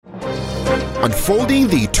unfolding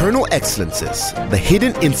the eternal excellences, the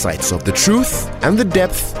hidden insights of the truth, and the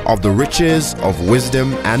depth of the riches of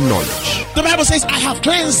wisdom and knowledge. The Bible says, I have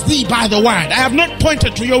cleansed thee by the word. I have not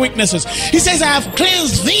pointed to your weaknesses. He says, I have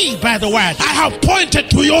cleansed thee by the word. I have pointed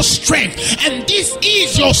to your strength. And this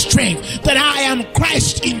is your strength, that I am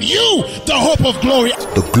Christ in you, the hope of glory.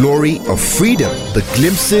 The glory of freedom, the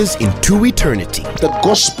glimpses into eternity. The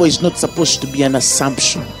gospel is not supposed to be an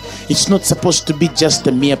assumption. It's not supposed to be just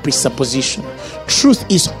a mere presupposition. Truth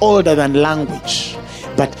is older than language,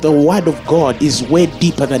 but the word of God is way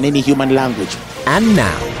deeper than any human language. And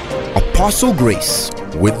now, Apostle Grace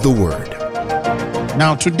with the word.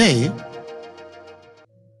 Now today,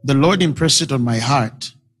 the Lord impressed it on my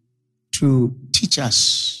heart to teach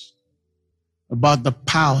us about the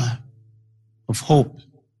power of hope.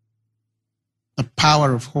 The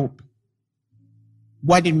power of hope.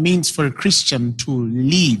 What it means for a Christian to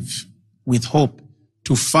live with hope,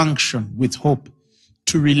 to function with hope,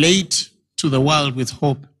 to relate to the world with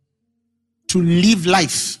hope, to live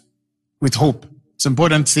life with hope. It's an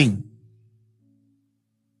important thing.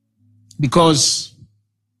 Because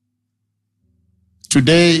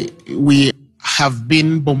today we have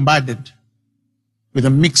been bombarded with a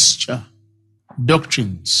mixture of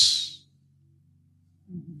doctrines.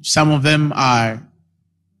 Some of them are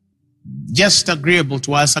just agreeable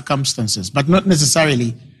to our circumstances, but not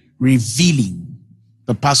necessarily revealing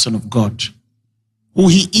the person of God, who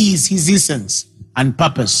he is, his essence and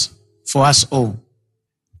purpose for us all.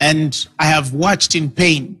 And I have watched in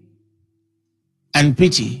pain and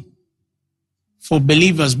pity for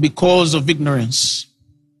believers because of ignorance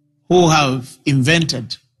who have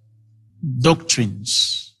invented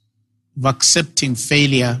doctrines of accepting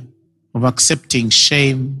failure, of accepting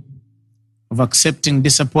shame, of accepting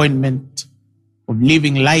disappointment, of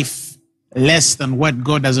living life less than what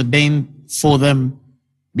God has ordained for them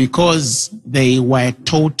because they were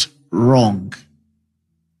taught wrong.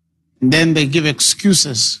 And then they give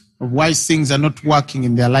excuses of why things are not working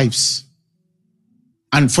in their lives.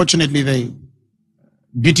 Unfortunately, they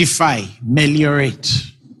beautify,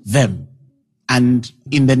 meliorate them, and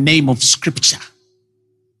in the name of Scripture.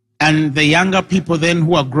 And the younger people then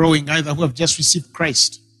who are growing, either who have just received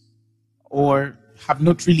Christ or have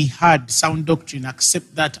not really heard sound doctrine,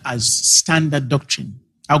 accept that as standard doctrine.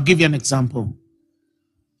 I'll give you an example.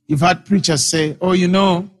 You've heard preachers say, oh, you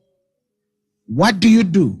know, what do you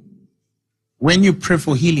do when you pray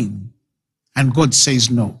for healing and God says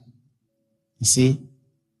no? You see?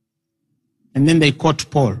 And then they quote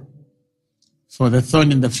Paul for the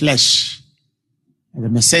thorn in the flesh. And the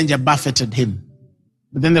messenger buffeted him.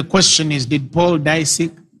 But then the question is, did Paul die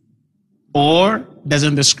sick? Or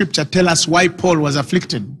doesn't the scripture tell us why Paul was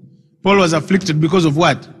afflicted? Paul was afflicted because of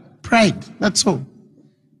what? Pride. That's all.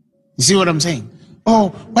 You see what I'm saying? Oh,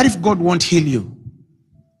 what if God won't heal you?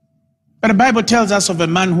 But the Bible tells us of a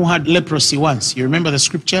man who had leprosy once. You remember the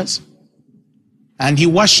scriptures? And he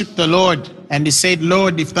worshipped the Lord and he said,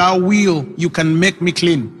 Lord, if thou will, you can make me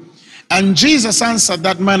clean. And Jesus answered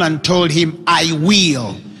that man and told him, I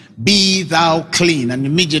will. Be thou clean. And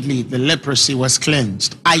immediately the leprosy was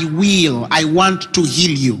cleansed. I will. I want to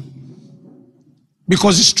heal you.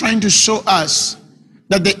 Because it's trying to show us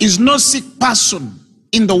that there is no sick person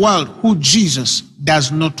in the world who Jesus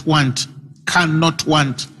does not want, cannot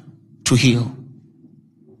want to heal.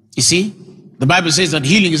 You see, the Bible says that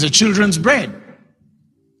healing is a children's bread.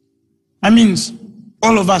 That means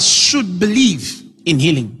all of us should believe in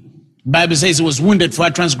healing. The Bible says he was wounded for our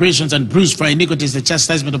transgressions and bruised for our iniquities. The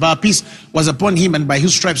chastisement of our peace was upon him, and by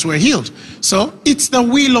his stripes we're healed. So it's the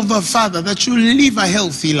will of the Father that you live a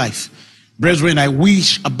healthy life. Brethren, I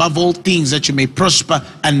wish above all things that you may prosper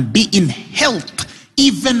and be in health,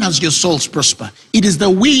 even as your souls prosper. It is the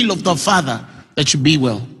will of the Father that you be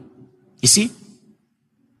well. You see?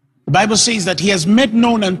 The Bible says that he has made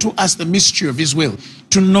known unto us the mystery of his will,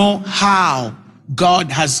 to know how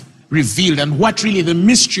God has revealed and what really the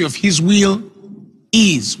mystery of his will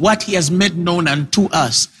is, what he has made known unto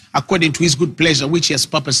us according to his good pleasure, which he has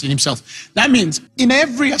purposed in himself. That means in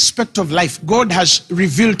every aspect of life, God has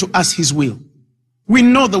revealed to us his will. We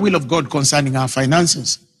know the will of God concerning our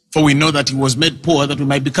finances, for we know that he was made poor that we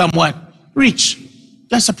might become what? Rich.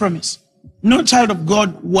 That's a promise. No child of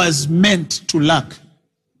God was meant to lack.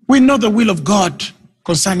 We know the will of God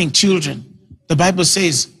concerning children. The Bible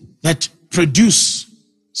says that produce,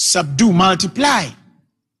 subdue, multiply.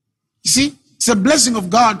 You see, it's a blessing of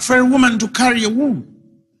God for a woman to carry a womb.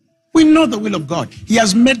 We know the will of God. He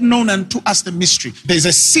has made known unto us the mystery. There's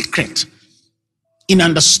a secret in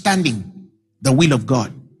understanding the will of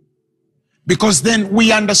God. Because then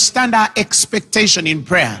we understand our expectation in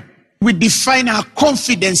prayer. we define our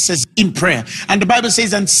confidences in prayer. And the Bible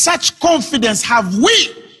says, and such confidence have we,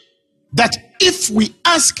 that if we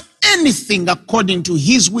ask anything according to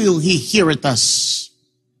his will, he heareth us.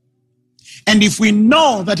 And if we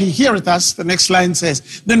know that he heareth us, the next line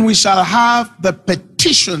says, then we shall have the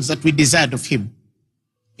petitions that we desired of him.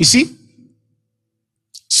 You see?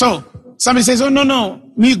 So, somebody says, oh, no,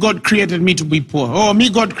 me, God created me to be poor. Oh, me,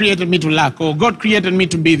 God created me to lack. Oh, God created me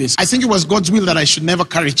to be this. I think it was God's will that I should never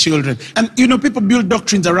carry children. And, people build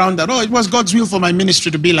doctrines around that. Oh, it was God's will for my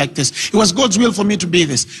ministry to be like this. It was God's will for me to be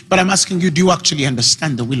this. But I'm asking you, do you actually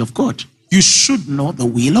understand the will of God? You should know the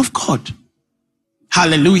will of God.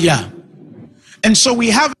 Hallelujah. And so we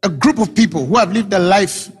have a group of people who have lived a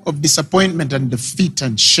life of disappointment and defeat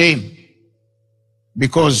and shame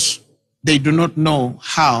because they do not know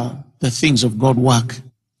how the things of God work.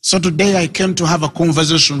 So today I came to have a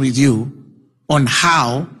conversation with you on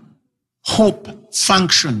how hope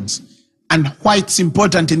functions and why it's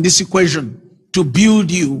important in this equation to build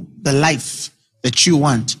you the life that you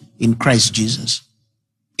want in Christ Jesus.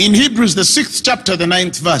 In Hebrews, the 6th chapter, the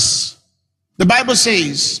 9th verse, the Bible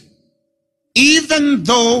says, even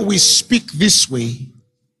though we speak this way,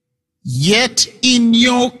 yet in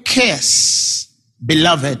your case,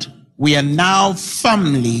 beloved, we are now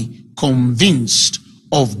firmly convinced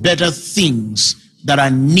of better things that are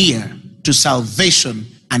near to salvation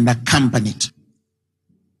and accompany it.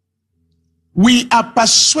 We are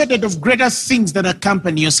persuaded of greater things that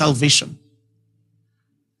accompany your salvation.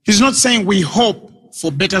 He's not saying we hope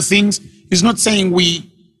for better things. He's not saying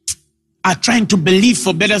we are trying to believe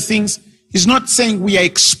for better things. He's not saying we are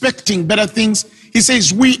expecting better things. He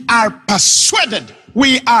says we are persuaded.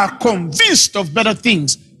 We are convinced of better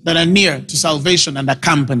things that are near to salvation and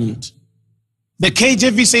accompany it. The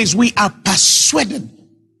KJV says we are persuaded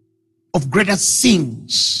of greater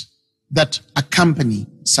things that accompany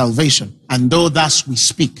salvation, and though thus we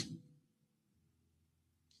speak.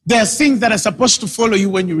 There are things that are supposed to follow you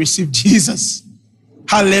when you receive Jesus.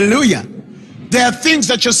 Hallelujah. There are things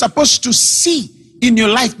that you're supposed to see in your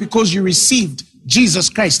life because you received Jesus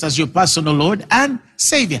Christ as your personal Lord and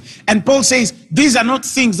Savior. And Paul says, these are not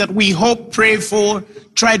things that we hope, pray for,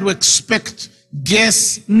 try to expect,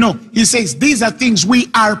 guess. No, he says, these are things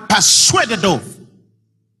we are persuaded of.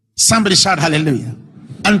 Somebody shout hallelujah.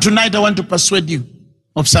 And tonight I want to persuade you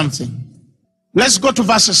of something. Let's go to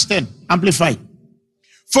verses 10, amplified.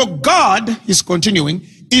 For God, he's continuing,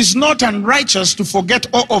 is not unrighteous to forget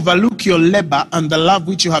or overlook your labor and the love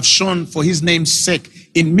which you have shown for his name's sake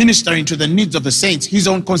in ministering to the needs of the saints, his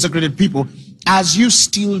own consecrated people, as you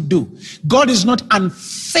still do. God is not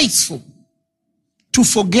unfaithful to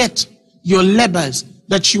forget your labors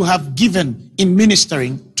that you have given in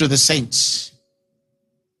ministering to the saints.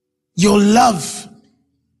 Your love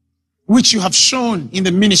which you have shown in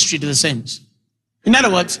the ministry to the saints. In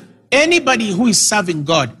other words, anybody who is serving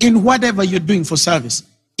God in whatever you're doing for service,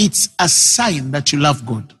 it's a sign that you love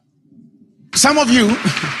God. Some of you,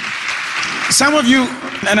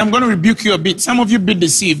 and I'm going to rebuke you a bit, some of you be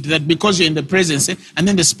deceived that because you're in the presence, and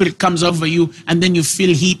then the Spirit comes over you, and then you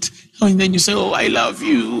feel heat, and then you say, oh, I love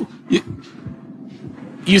you.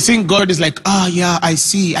 You think God is like, yeah, I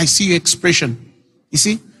see your expression. You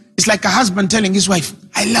see? It's like a husband telling his wife,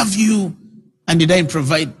 I love you, and he doesn't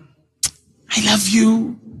provide. I love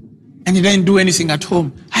you, and he doesn't do anything at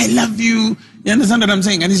home. I love you. You understand what I'm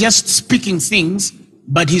saying? And he's just speaking things,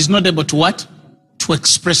 but he's not able to what? To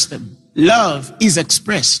express them. Love is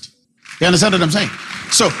expressed. You understand what I'm saying?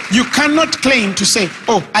 So you cannot claim to say,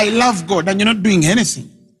 oh, I love God, and you're not doing anything.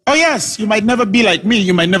 Oh yes, you might never be like me.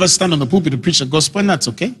 You might never stand on the pulpit to preach the gospel, and that's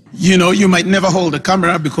okay. You might never hold a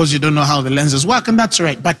camera because you don't know how the lenses work, and that's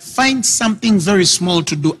right. But find something very small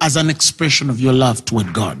to do as an expression of your love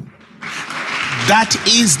toward God. That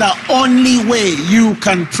is the only way you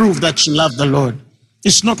can prove that you love the Lord.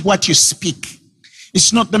 It's not what you speak.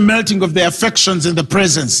 It's not the melting of the affections in the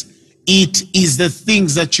presence. It is the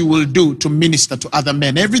things that you will do to minister to other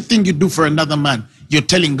men. Everything you do for another man, you're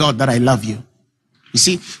telling God that I love you. You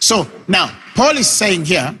see? So now, Paul is saying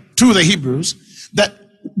here to the Hebrews that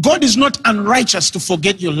God is not unrighteous to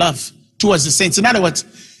forget your love towards the saints. In other words,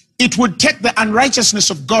 it would take the unrighteousness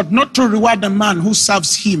of God not to reward a man who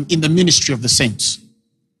serves him in the ministry of the saints.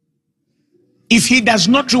 If he does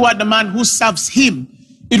not reward the man who serves him,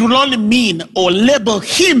 it will only mean or label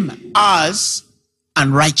him as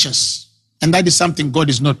unrighteous. And that is something God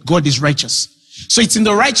is not. God is righteous. So it's in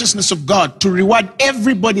the righteousness of God to reward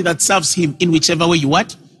everybody that serves him in whichever way you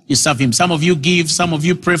what? You serve him. Some of you give, some of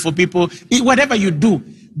you pray for people. Whatever you do,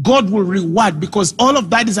 God will reward, because all of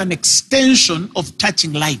that is an extension of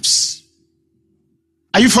touching lives.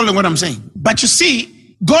 Are you following what I'm saying? But you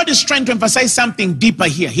see, God is trying to emphasize something deeper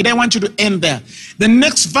here. He didn't want you to end there. The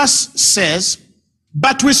next verse says,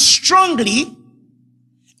 but we strongly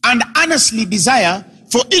and earnestly desire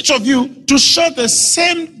for each of you to show the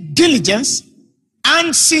same diligence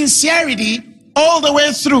and sincerity all the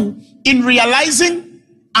way through in realizing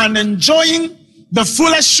and enjoying the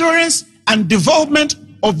full assurance and development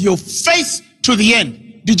of your faith to the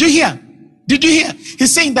end. Did you hear? Did you hear?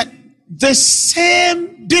 He's saying that the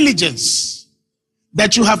same diligence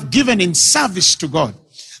that you have given in service to God,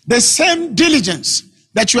 the same diligence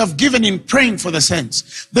that you have given in praying for the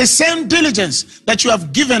saints, the same diligence that you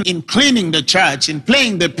have given in cleaning the church, in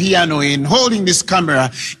playing the piano, in holding this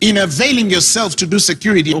camera, in availing yourself to do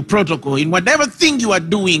security or protocol, in whatever thing you are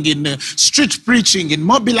doing, in street preaching, in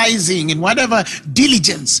mobilizing, in whatever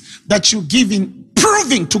diligence that you give in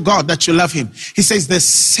proving to God that you love him. He says the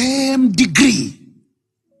same degree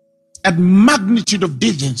and magnitude of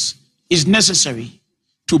diligence is necessary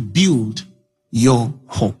to build your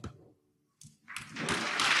hope.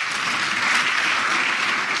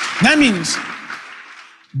 That means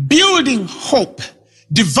building hope,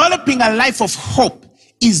 developing a life of hope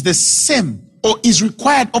is the same or is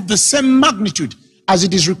required of the same magnitude as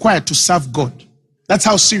it is required to serve God. That's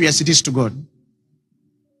how serious it is to God.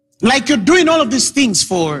 Like you're doing all of these things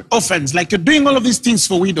for orphans, like you're doing all of these things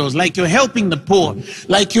for widows, like you're helping the poor,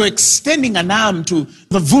 like you're extending an arm to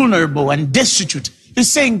the vulnerable and destitute.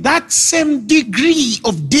 He's saying that same degree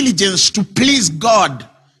of diligence to please God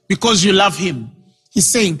because you love him. He's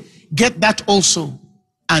saying, get that also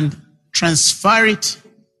and transfer it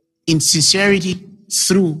in sincerity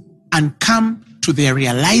through and come to the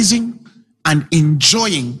realizing and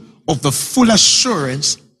enjoying of the full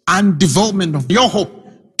assurance and development of your hope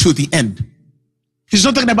to the end. He's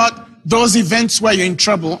not talking about those events where you're in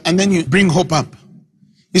trouble and then you bring hope up.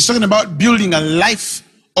 He's talking about building a life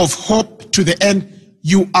of hope to the end.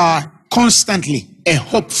 You are constantly a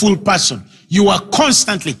hopeful person. You are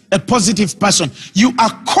constantly a positive person. You are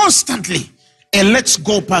constantly a let's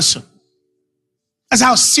go person. That's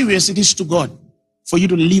how serious it is to God for you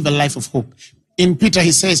to live a life of hope. In Peter,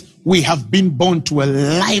 he says, we have been born to a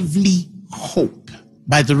lively hope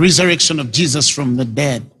by the resurrection of Jesus from the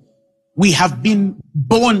dead. We have been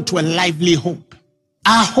born to a lively hope.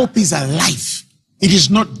 Our hope is alive. It is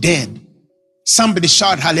not dead. Somebody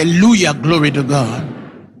shout hallelujah, glory to God.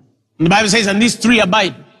 And the Bible says, and these three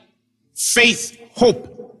abide: faith,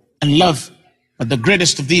 hope, and love. But the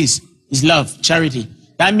greatest of these is love, charity.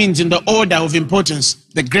 That means in the order of importance,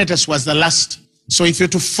 the greatest was the last. So if you're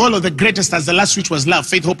to follow the greatest as the last, which was love,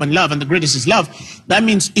 faith, hope, and love, and the greatest is love, that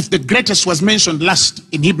means if the greatest was mentioned last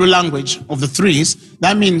in Hebrew language of the threes,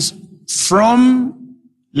 that means from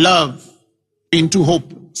love into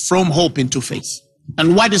hope, from hope into faith.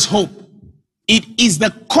 And what is hope? It is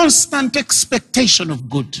the constant expectation of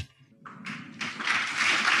good.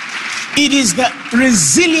 It is the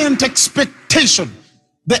resilient expectation,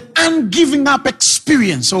 the ungiving up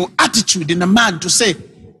experience or attitude in a man to say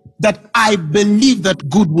that I believe that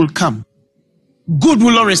good will come. Good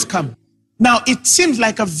will always come. Now, it seems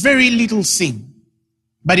like a very little thing,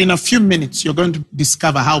 but in a few minutes, you're going to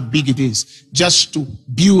discover how big it is just to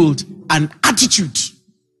build an attitude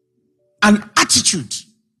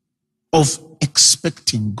of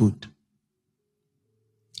expecting good.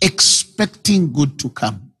 Expecting good to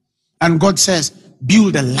come. And God says,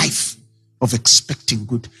 build a life of expecting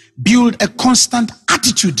good. Build a constant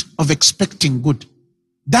attitude of expecting good.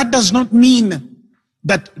 That does not mean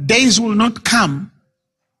that days will not come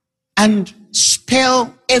and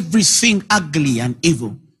spell everything ugly and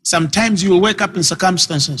evil. Sometimes you will wake up in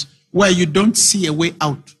circumstances where you don't see a way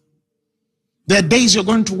out. There are days you're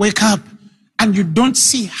going to wake up and you don't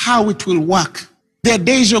see how it will work. There are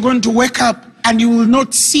days you're going to wake up and you will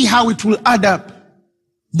not see how it will add up.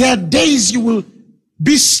 There are days you will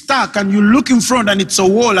be stuck and you look in front and it's a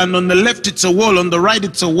wall, and on the left it's a wall, on the right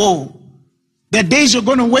it's a wall. There are days you're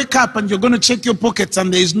going to wake up and you're going to check your pockets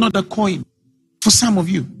and there is not a coin for some of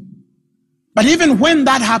you. But even when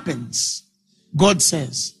that happens, God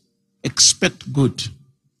says, expect good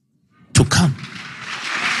to come.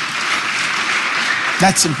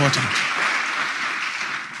 That's important.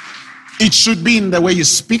 It should be in the way you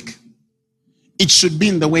speak. It should be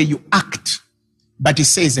in the way you act. But he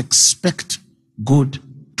says, expect good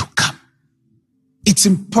to come. It's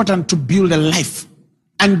important to build a life.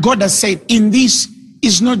 And God has said, in this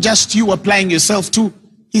is not just you applying yourself to.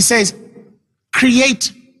 He says,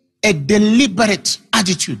 create a deliberate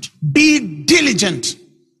attitude. Be diligent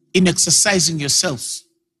in exercising yourself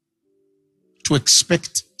to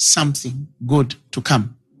expect something good to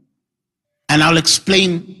come. And I'll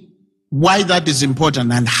explain why that is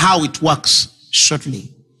important and how it works shortly.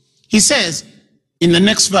 He says in the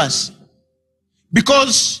next verse,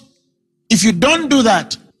 because if you don't do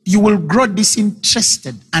that, you will grow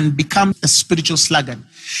disinterested and become a spiritual sluggard.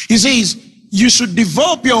 He says, you should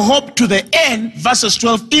develop your hope to the end, verses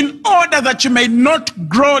 12, in order that you may not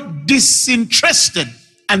grow disinterested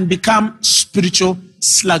and become spiritual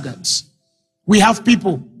sluggards. We have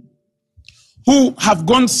people who have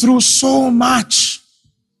gone through so much.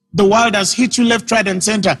 The world has hit you left, right, and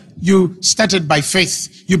center. You started by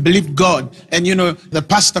faith. You believed God. And the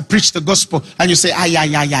pastor preached the gospel. And you say,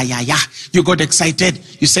 yeah. You got excited.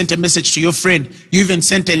 You sent a message to your friend. You even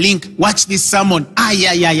sent a link. Watch this sermon.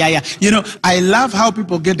 Yeah. I love how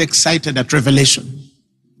people get excited at revelation.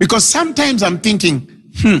 Because sometimes I'm thinking,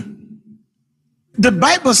 the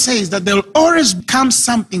Bible says that there will always come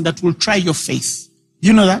something that will try your faith.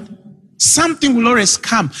 You know that? Something will always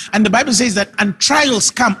come. And the Bible says that, and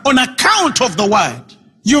trials come on account of the word.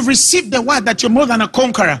 You've received the word that you're more than a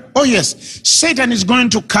conqueror. Oh yes, Satan is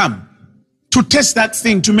going to come to test that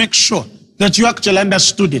thing to make sure that you actually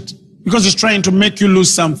understood it, because he's trying to make you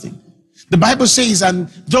lose something. The Bible says, and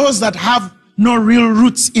those that have no real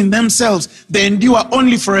roots in themselves, they endure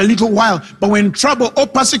only for a little while. But when trouble or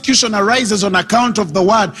persecution arises on account of the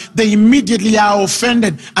word, they immediately are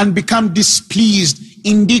offended and become displeased,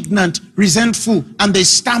 indignant, resentful, and they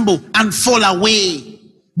stumble and fall away.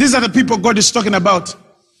 These are the people God is talking about.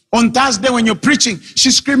 On Thursday when you're preaching,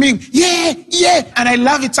 she's screaming, yeah. And I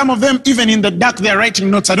love it. Some of them, even in the dark, they're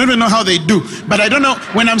writing notes. I don't even know how they do. But I don't know,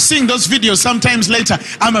 when I'm seeing those videos sometimes later,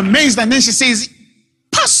 I'm amazed. And then she says,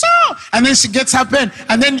 Pastor! And then she gets up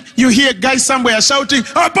and then you hear a guy somewhere shouting,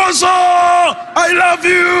 Apostle, I love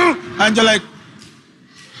you. And you're like,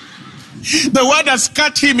 the word has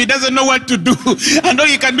cut him. He doesn't know what to do. And all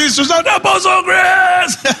he can do is to shout, Apostle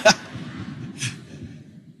Grace!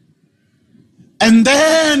 And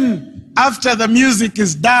then, after the music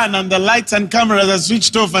is done and the lights and cameras are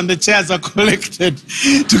switched off and the chairs are collected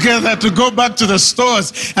together to go back to the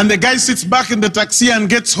stores, and the guy sits back in the taxi and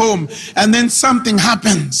gets home, and then something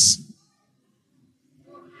happens.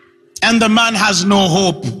 And the man has no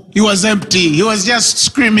hope. He was empty. He was just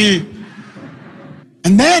screaming.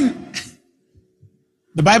 And then,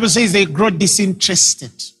 the Bible says they grow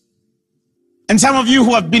disinterested. And some of you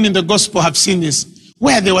who have been in the gospel have seen this,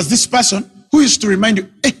 where there was this person who used to remind you,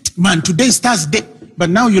 hey, man, today is Thursday. But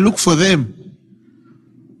now you look for them.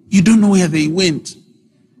 You don't know where they went.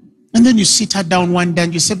 And then you sit her down one day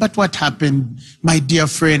and you say, but what happened, my dear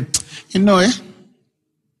friend?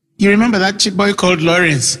 You remember that cheap boy called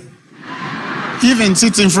Lawrence? He even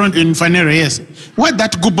sits in front in Fanero, yes. What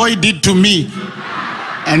that good boy did to me.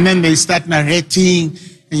 And then they start narrating.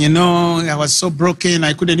 And I was so broken,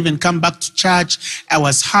 I couldn't even come back to church. I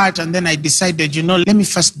was hurt, and then I decided, let me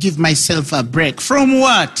first give myself a break. From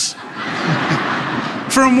what?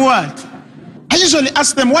 From what? I usually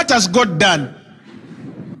ask them, what has God done?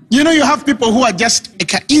 You have people who are just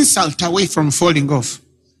like an insult away from falling off.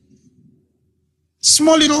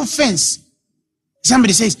 Small little offense.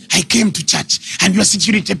 Somebody says, I came to church, and your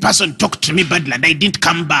security person talked to me badly, and I didn't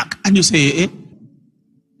come back. And you say, eh?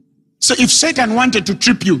 So if Satan wanted to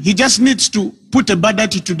trip you, he just needs to put a bad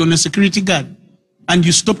attitude on a security guard and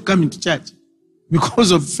you stop coming to church because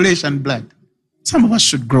of flesh and blood. Some of us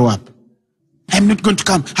should grow up. I'm not going to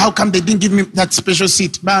come. How come they didn't give me that special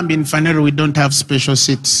seat? Bambi, in Fanero, we don't have special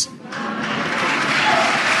seats.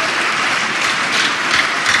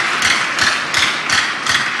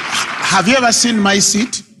 Have you ever seen my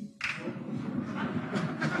seat?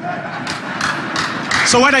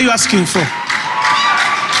 So what are you asking for?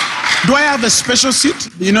 Do I have a special seat?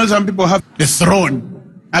 Some people have a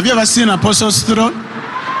throne. Have you ever seen Apostle's throne?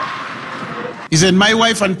 He said, my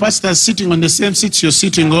wife and pastor are sitting on the same seats you're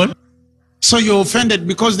sitting on. So you're offended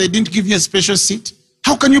because they didn't give you a special seat?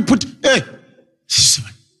 How can you put, hey,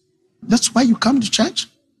 that's why you come to church?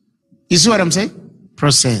 You see what I'm saying?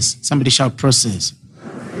 Process. Somebody shout process.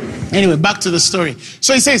 Anyway, back to the story.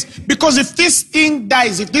 So he says, because if this thing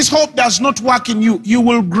dies, if this hope does not work in you, you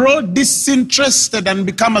will grow disinterested and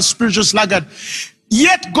become a spiritual sluggard.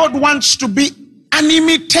 Yet God wants to be an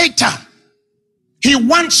imitator. He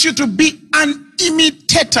wants you to be an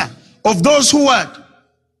imitator of those who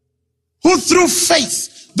through faith,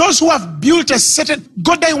 those who have built a certain,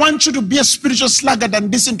 God doesn't want you to be a spiritual sluggard and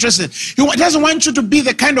disinterested. He doesn't want you to be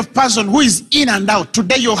the kind of person who is in and out.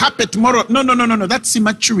 Today you're happy, tomorrow. No. That's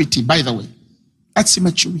immaturity, by the way. That's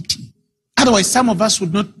immaturity. Otherwise, some of us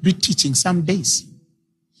would not be teaching some days.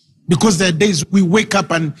 Because there are days we wake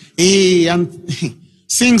up and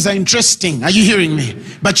things are interesting. Are you hearing me?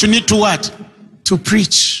 But you need to what? To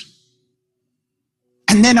preach.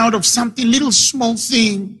 And then out of something, little small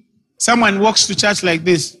thing, Someone walks to church like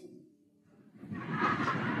this.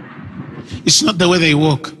 It's not the way they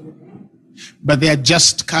walk, but they are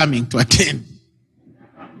just coming to attend.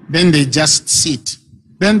 Then they just sit.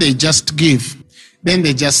 Then they just give. Then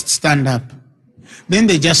they just stand up. Then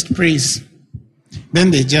they just praise. Then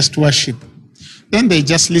they just worship. Then they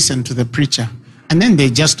just listen to the preacher. And then they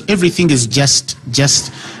just, everything is just,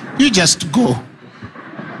 you just go.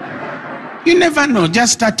 You never know,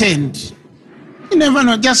 just attend. You never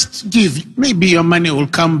know, just give. Maybe your money will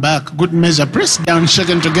come back. Good measure, pressed down,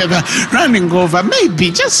 shaken together, running over.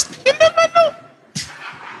 Maybe, just, you never know.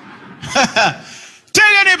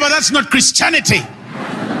 Tell your neighbor that's not Christianity.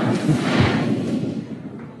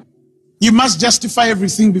 You must justify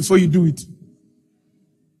everything before you do it.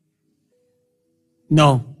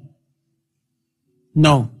 No.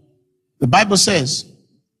 The Bible says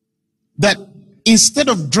that instead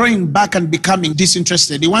of drawing back and becoming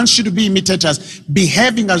disinterested, he wants you to be imitators,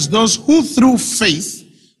 behaving as those who through faith,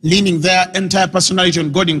 leaning their entire personality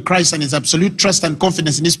on God in Christ and his absolute trust and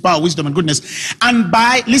confidence in his power, wisdom, and goodness, and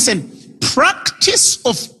by, listen, practice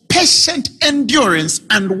of patient endurance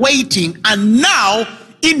and waiting, and now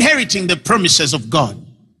inheriting the promises of God.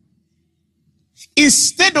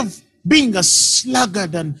 Instead of being a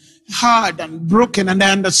sluggard and hard and broken, and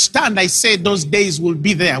I understand, I say those days will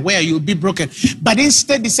be there where you'll be broken, but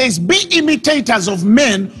instead it says, be imitators of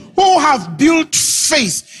men who have built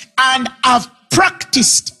faith and have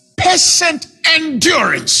practiced patient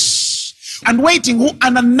endurance and waiting,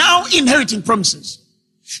 and are now inheriting promises.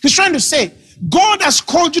 He's trying to say, God has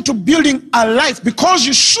called you to building a life because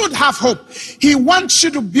you should have hope. He wants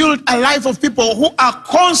you to build a life of people who are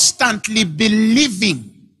constantly believing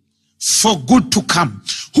for good to come,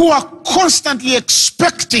 who are constantly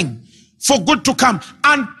expecting for good to come,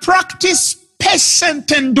 and practice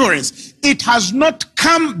patient endurance. It has not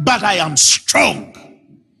come, but I am strong.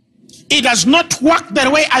 It has not worked the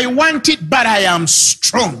way I want it, but I am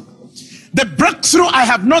strong. The breakthrough I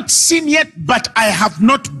have not seen yet, but I have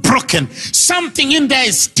not broken. Something in there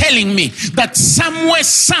is telling me that somewhere,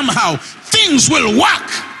 somehow, things will work.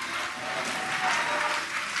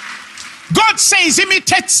 God says,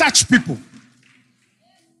 imitate such people.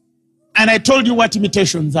 And I told you what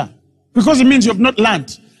imitations are. Because it means you have not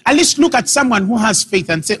learned. At least look at someone who has faith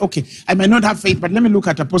and say, okay, I may not have faith, but let me look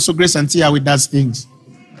at Apostle Grace and see how he does things.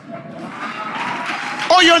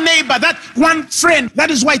 Or your neighbor, that one friend. That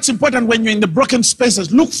is why it's important when you're in the broken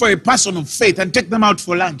spaces, look for a person of faith and take them out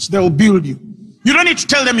for lunch. They will build you. You don't need to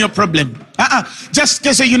tell them your problem. Just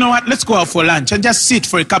say, you know what, let's go out for lunch and just sit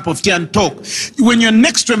for a cup of tea and talk. When you're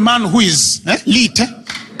next to a man who is lit,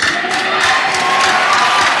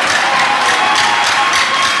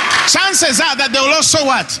 chances are that they will also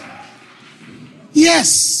what?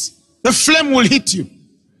 Yes, the flame will hit you.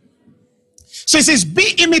 So it says,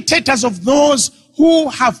 be imitators of those who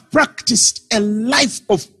have practiced a life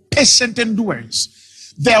of patient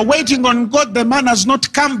endurance. They are waiting on God. The man has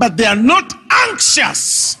not come, but they are not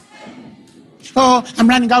anxious. Oh, I'm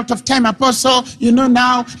running out of time, Apostle. You know,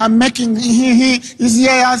 now I'm making these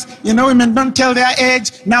years. You know, women don't tell their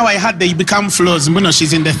age. Now I heard they become floors.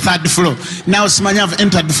 She's in the 3rd floor. Now Smanya have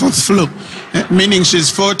entered the 4th floor, meaning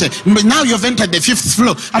she's 40. But now you've entered the 5th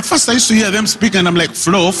floor. At first I used to hear them speak and I'm like,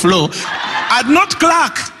 floor. I'd not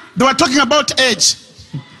clerk. They were talking about age.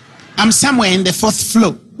 I'm somewhere in the 4th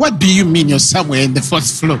floor. What do you mean you're somewhere in the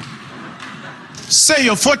 4th floor? Say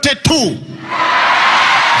you're 42.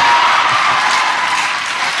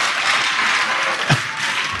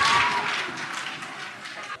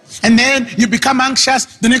 And then you become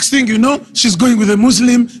anxious. The next thing you know, she's going with a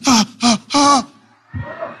Muslim.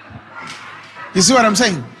 You see what I'm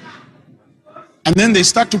saying? And then they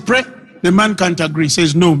start to pray. The man can't agree. He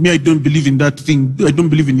says, no, me, I don't believe in that thing. I don't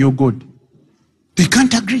believe in your God. They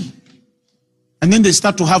can't agree. And then they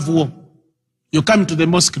start to have war. You come to the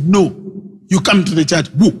mosque. No. You come to the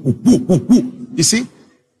church. Woo, woo, woo, woo, woo. You see?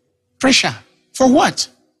 Pressure. For what?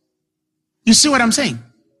 You see what I'm saying?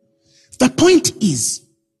 The point is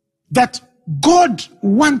that God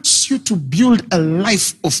wants you to build a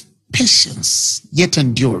life of patience, yet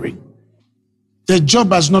enduring. The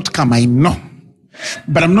job has not come, I know.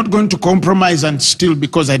 But I'm not going to compromise and steal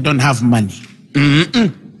because I don't have money.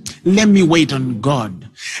 Let me wait on God.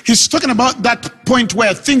 He's talking about that point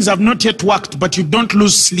where things have not yet worked, but you don't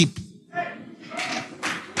lose sleep.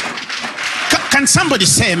 Can somebody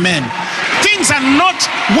say amen? Things are not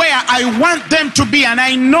where I want them to be, and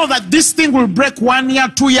I know that this thing will break 1 year,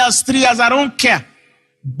 2 years, 3 years, I don't care.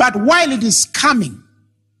 But while it is coming,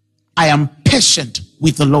 I am patient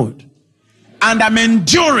with the Lord. And I'm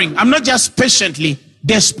enduring. I'm not just patiently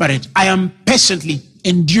desperate. I am patiently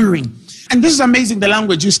enduring. And this is amazing, the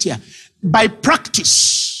language used here. by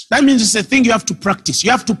practice. That means it's a thing you have to practice.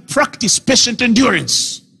 You have to practice patient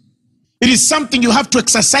endurance. It is something you have to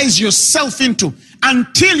exercise yourself into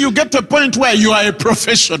until you get to a point where you are a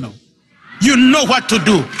professional. You know what to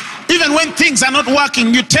do. Even when things are not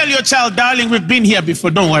working, you tell your child, darling, we've been here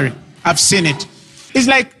before. Don't worry. I've seen it. It's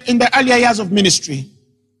like in the earlier years of ministry,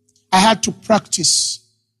 I had to practice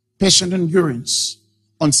patient endurance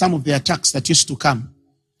on some of the attacks that used to come.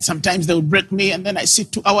 Sometimes they would break me and then I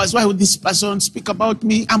sit 2 hours. Why would this person speak about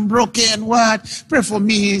me? I'm broken. What? Pray for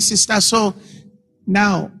me, sister. So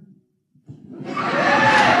now,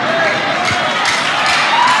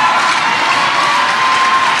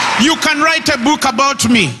 you can write a book about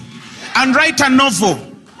me and write a novel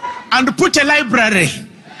and put a library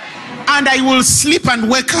and I will sleep and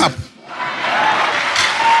wake up.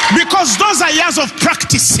 Because those are years of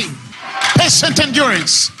practicing patient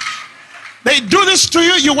endurance. They do this to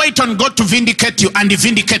you, you wait on God to vindicate you, and He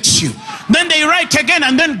vindicates you. Then they write again,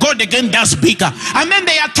 and then God again does bigger. And then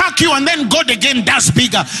they attack you, and then God again does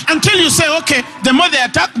bigger. Until you say, okay, the more they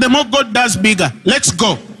attack, the more God does bigger. Let's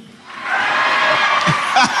go.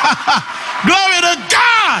 Glory to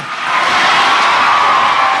God.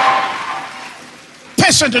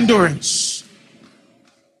 Patient endurance.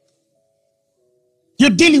 You're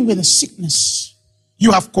dealing with a sickness.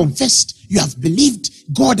 You have confessed. You have believed.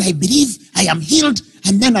 God, I believe. I am healed.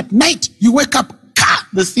 And then at night, you wake up.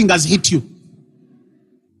 The thing has hit you.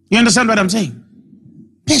 You understand what I'm saying?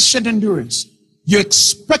 Patient endurance. You're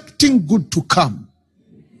expecting good to come.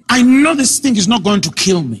 I know this thing is not going to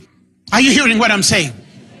kill me. Are you hearing what I'm saying?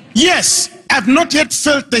 Yes, I've not yet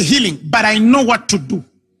felt the healing, but I know what to do.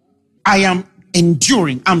 I am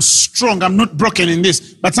enduring. I'm strong. I'm not broken in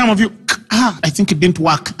this. But some of you, I think it didn't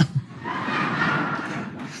work.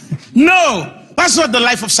 No, that's not the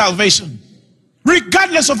life of salvation.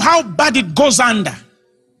 Regardless of how bad it goes under,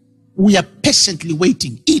 we are patiently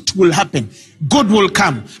waiting. It will happen. Good will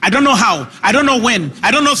come. I don't know how. I don't know when. I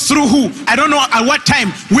don't know through who. I don't know at what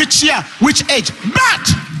time, which year, which age. But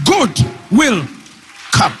good will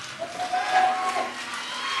come.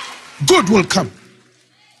 Good will come.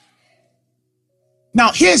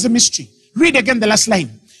 Now, here's the mystery. Read again the last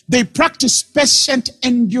line. They practiced patient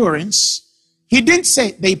endurance. He didn't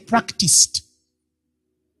say they practiced.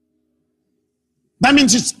 That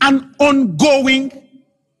means it's an ongoing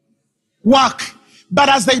work. But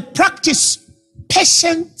as they practice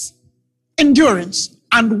patient endurance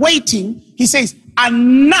and waiting, he says,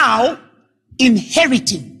 and now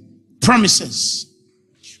inheriting promises.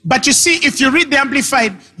 But you see, if you read the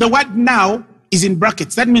Amplified, the word now is in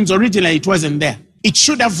brackets. That means originally it wasn't there. It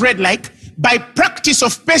should have read like, by practice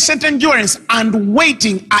of patient endurance and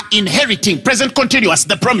waiting are inheriting, present continuous,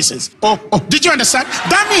 the promises. Oh, did you understand?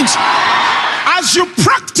 That means as you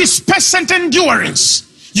practice patient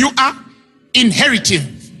endurance, you are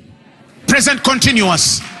inheriting, present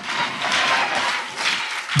continuous.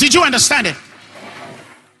 Did you understand it?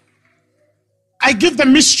 I give the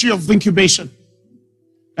mystery of incubation.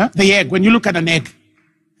 The egg, when you look at an egg.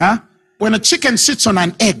 When a chicken sits on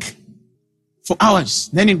an egg for hours,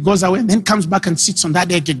 then it goes away, then comes back and sits on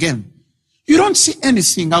that egg again. You don't see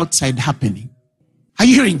anything outside happening. Are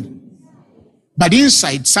you hearing? But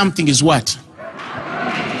inside, something is what?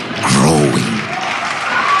 Growing.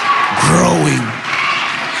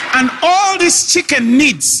 And all this chicken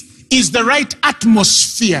needs is the right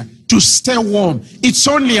atmosphere to stay warm. It's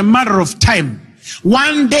only a matter of time.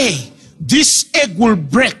 One day, this egg will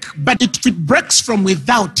break, but if it breaks from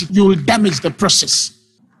without, you will damage the process.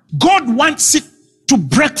 God wants it to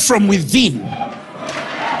break from within.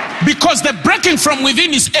 Because the breaking from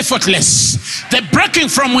within is effortless. The breaking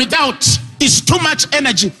from without is too much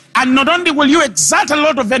energy. And not only will you exert a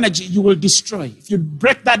lot of energy, you will destroy. If you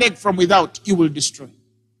break that egg from without, you will destroy.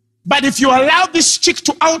 But if you allow this chick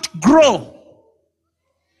to outgrow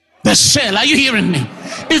the shell, are you hearing me?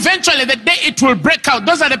 Eventually, the day it will break out,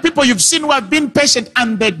 those are the people you've seen who have been patient,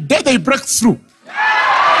 and the day they break through,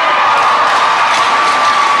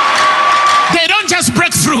 they don't just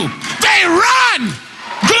break through, they run.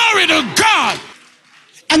 Glory to God.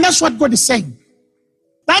 And that's what God is saying.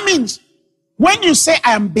 That means when you say,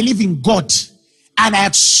 I am believing God, and I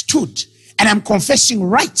have stood, and I'm confessing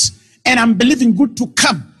right, and I'm believing good to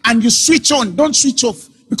come, and you switch on, don't switch off.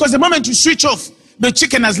 Because the moment you switch off, the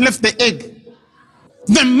chicken has left the egg.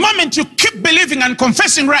 The moment you keep believing and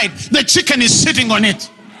confessing right, the chicken is sitting on it.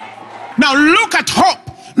 Now look at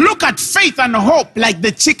hope. Look at faith and hope like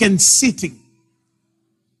the chicken sitting.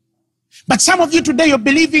 But some of you today, you're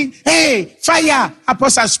believing, hey, fire,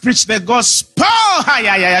 apostles preach the gospel.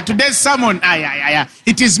 Today's sermon,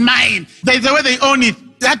 it is mine. There's the way they own it.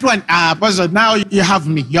 That one, Pastor, now you have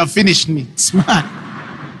me. You have finished me. Smart.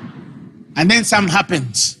 And then something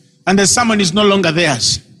happens. And the sermon is no longer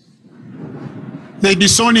theirs. They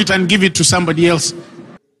disown it and give it to somebody else.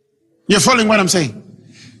 You're following what I'm saying?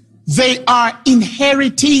 They are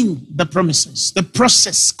inheriting the promises. The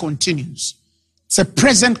process continues. It's a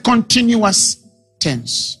present continuous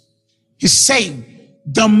tense. He's saying,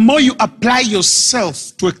 the more you apply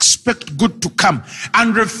yourself to expect good to come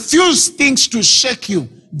and refuse things to shake you,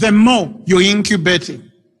 the more you're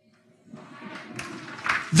incubating.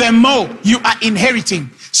 The more you are inheriting.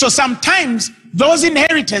 So sometimes those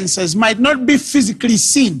inheritances might not be physically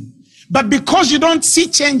seen. But because you don't see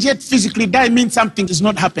change yet physically, that means something is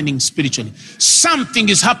not happening spiritually. Something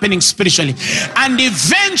is happening spiritually. And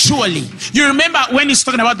eventually, you remember when he's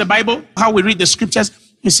talking about the Bible, how we read the scriptures,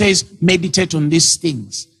 he says, meditate on these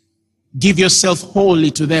things. Give yourself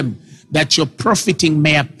wholly to them, that your profiting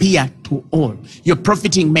may appear to all. Your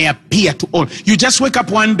profiting may appear to all. You just wake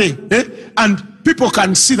up one day, and people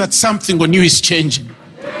can see that something on you is changing.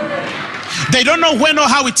 They don't know when or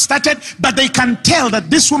how it started, but they can tell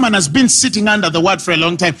that this woman has been sitting under the word for a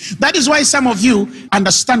long time. That is why some of you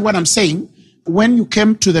understand what I'm saying. When you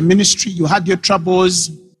came to the ministry, you had your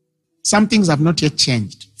troubles. Some things have not yet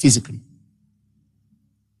changed physically.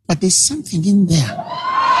 But there's something in there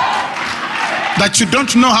that you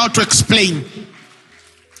don't know how to explain.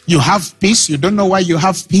 You have peace. You don't know why you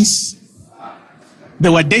have peace.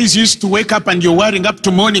 There were days you used to wake up and you're worrying up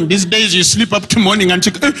to morning. These days you sleep up to morning and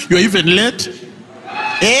you're even late.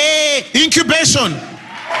 Hey, incubation.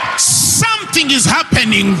 Something is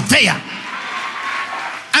happening there.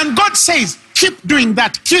 And God says, keep doing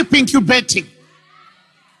that. Keep incubating.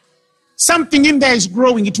 Something in there is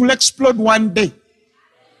growing. It will explode one day.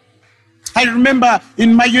 I remember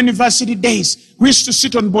in my university days, we used to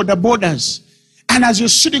sit on borders. And as you're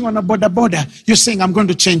sitting on a border, you're saying, I'm going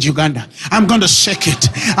to change Uganda. I'm going to shake it.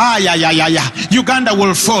 Uganda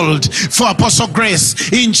will fold for Apostle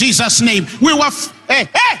Grace in Jesus' name. We were,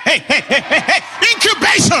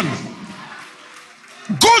 incubation.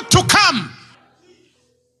 Good to come.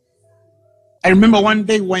 I remember one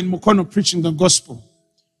day when Mukono preaching the gospel.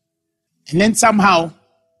 And then somehow,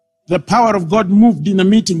 the power of God moved in a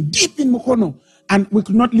meeting deep in Mukono. And we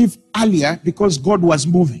could not leave earlier because God was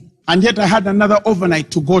moving. And yet I had another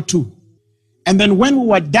overnight to go to. And then when we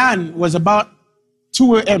were done, it was about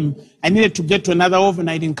 2 a.m. I needed to get to another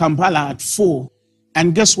overnight in Kampala at 4.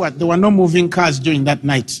 And guess what? There were no moving cars during that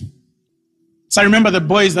night. So I remember the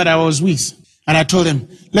boys that I was with. And I told them,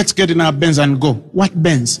 let's get in our Benz and go. What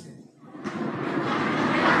Benz?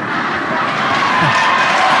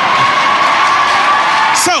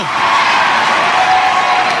 So,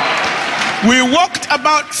 we walked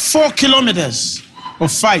about 4 kilometers or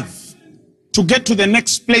 5 to get to the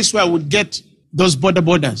next place where I would get those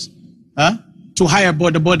borders. To hire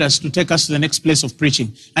borders to take us to the next place of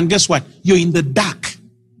preaching. And guess what? You're in the dark.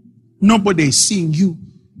 Nobody is seeing you.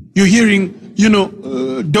 You're hearing,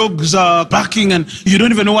 dogs are barking and you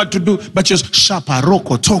don't even know what to do. But you're shapa,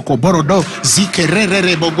 roko, toko, borodo, zike,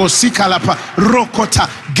 rere, bogo, sikalapa, rokota,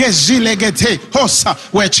 gezilegete, hosa.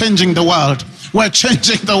 We're changing the world. We're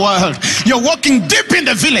changing the world. You're walking deep in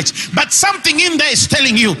the village, but something in there is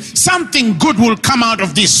telling you something good will come out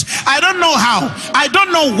of this. I don't know how. I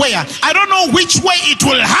don't know where. I don't know which way it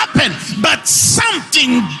will happen, but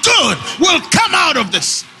something good will come out of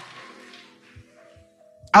this.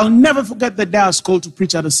 I'll never forget the day I was called to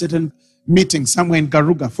preach at a certain meeting somewhere in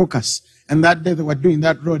Garuga, Focus. And that day they were doing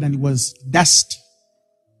that road and it was dusty.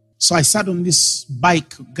 So I sat on this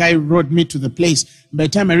bike. Guy rode me to the place. By the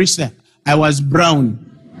time I reached there, I was brown.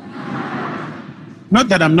 Not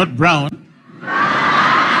that I'm not brown,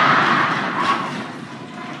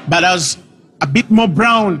 but I was a bit more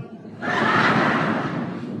brown.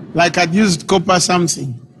 Like I'd used copper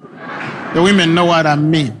something. The women know what I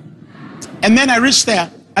mean. And then I reached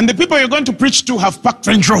there, and the people you're going to preach to have parked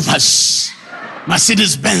Range Rovers,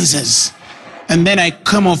 Mercedes Benzes. And then I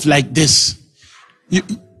come off like this.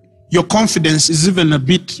 Your confidence is even a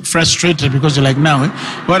bit frustrated because you're like, now,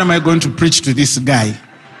 what am I going to preach to this guy?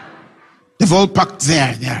 They've all packed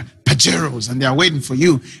there. They're Pajeros and they're waiting for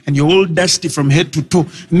you. And you're all dusty from head to toe.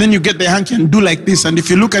 And then you get the hanky and do like this. And if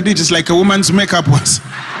you look at it, it's like a woman's makeup was.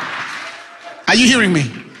 Are you hearing me?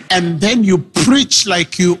 And then you preach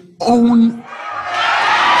like you own.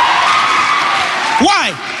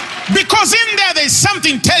 Why? Because in there's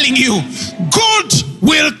something telling you, good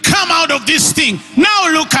will come out of this thing. Now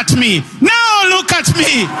look at me. Now look at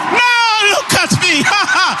me. Now look at me.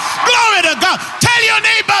 Glory to God. Tell your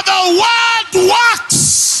neighbor the word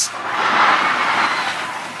works.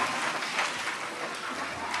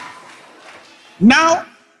 Now,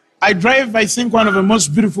 I drive, I think, one of the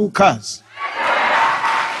most beautiful cars.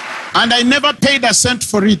 And I never paid a cent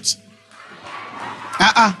for it.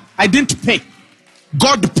 I didn't pay.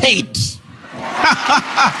 God paid.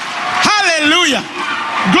 Hallelujah.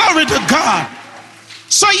 Glory to God.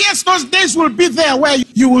 So yes, those days will be there where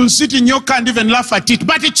you will sit in your car and even laugh at it.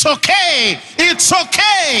 But it's okay. It's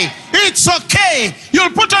okay. It's okay.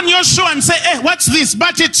 You'll put on your shoe and say, hey, what's this?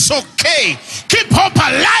 But it's okay. Keep hope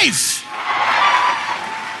alive.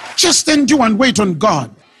 Just endure and wait on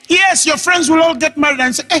God. Yes, your friends will all get married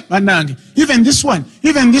and say, hey, Manang, even this one,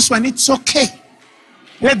 it's okay.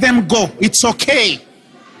 Let them go. It's okay.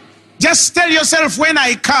 Just tell yourself, when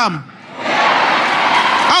I come,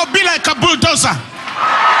 I'll be like a bulldozer.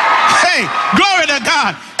 Hey, glory to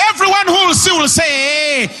God. Everyone who will see will say,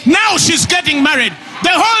 hey, now she's getting married.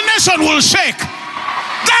 The whole nation will shake.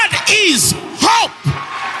 That is hope.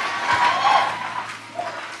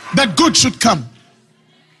 That good should come.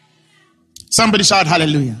 Somebody shout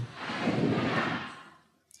hallelujah.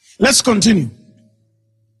 Let's continue.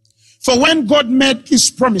 For when God made his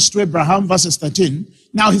promise to Abraham, verses 13,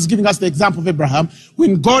 now he's giving us the example of Abraham.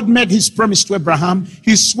 When God made his promise to Abraham,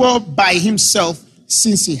 he swore by himself,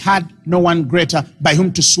 since he had no one greater by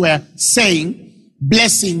whom to swear, saying,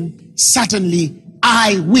 blessing, certainly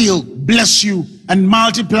I will bless you, and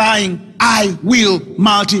multiplying, I will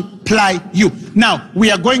multiply you. Now, we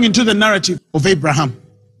are going into the narrative of Abraham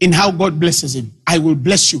in how God blesses him. I will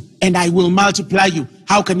bless you, and I will multiply you.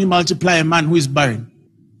 How can you multiply a man who is barren?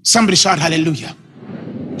 Somebody shout hallelujah.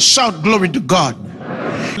 Shout glory to God.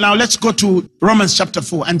 Now let's go to Romans chapter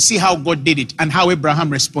 4 and see how God did it and how Abraham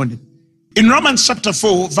responded. In Romans chapter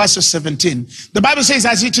 4, verses 17, the Bible says,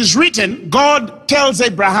 as it is written, God tells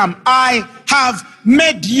Abraham, I have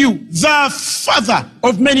made you the father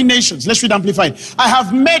of many nations. Let's read Amplified. I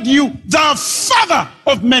have made you the father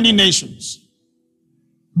of many nations.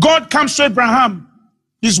 God comes to Abraham.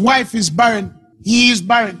 His wife is barren. He is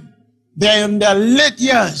barren. They're in their late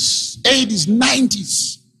years, 80s,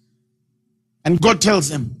 90s. And God tells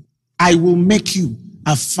them, I will make you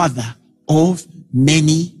a father of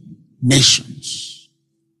many nations.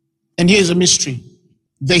 And here's a mystery.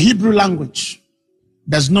 The Hebrew language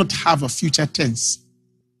does not have a future tense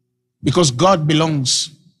because God belongs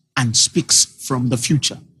and speaks from the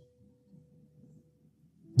future.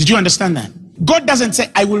 Did you understand that? God doesn't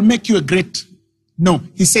say, I will make you a great. No,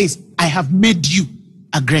 he says, I have made you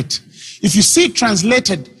a great. If you see it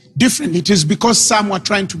translated differently, it is because some were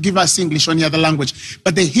trying to give us English or any other language.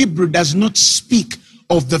 But the Hebrew does not speak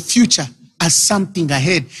of the future as something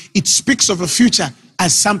ahead. It speaks of a future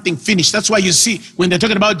as something finished. That's why you see when they're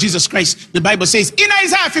talking about Jesus Christ, the Bible says in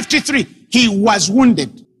Isaiah 53, he was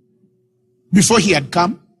wounded before he had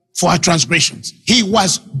come for our transgressions. He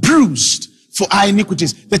was bruised for our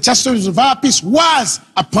iniquities. The chastisement of our peace was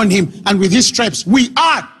upon him, and with his stripes we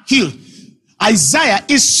are healed. Isaiah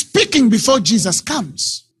is speaking before Jesus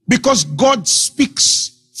comes because God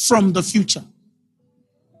speaks from the future.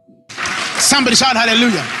 Somebody shout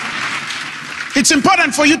hallelujah. It's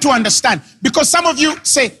important for you to understand, because some of you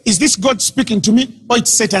say, is this God speaking to me or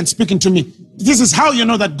it's Satan speaking to me? This is how you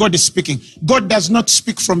know that God is speaking. God does not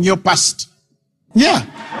speak from your past. Yeah.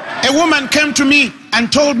 A woman came to me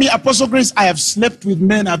and told me, Apostle Grace, I have slept with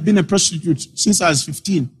men. I've been a prostitute since I was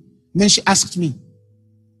 15. And then she asked me,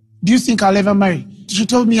 do you think I'll ever marry? She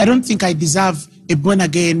told me, I don't think I deserve a born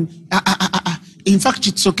again. In fact,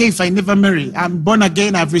 it's okay if I never marry. I'm born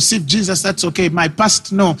again. I've received Jesus. That's okay. My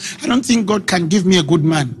past, no. I don't think God can give me a good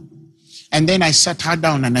man. And then I sat her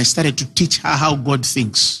down and I started to teach her how God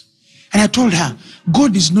thinks. And I told her,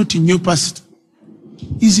 God is not in your past.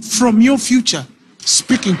 He's from your future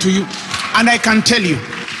speaking to you. And I can tell you,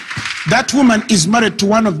 that woman is married to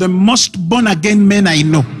one of the most born again men I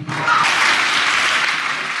know.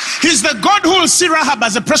 He's the God who will see Rahab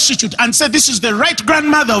as a prostitute and say, this is the right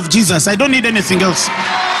grandmother of Jesus. I don't need anything else.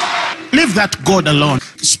 Leave that God alone.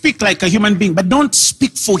 Speak like a human being, but don't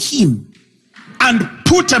speak for him. And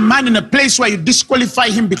put a man in a place where you disqualify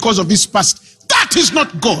him because of his past. That is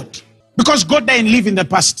not God. Because God didn't live in the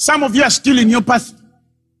past. Some of you are still in your past.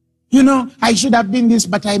 You know, I should have been this,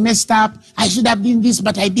 but I messed up. I should have been this,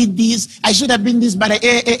 but I did this. I should have been this, but I...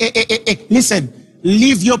 Listen.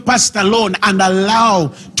 Leave your past alone and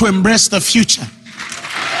allow to embrace the future.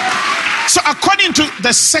 So according to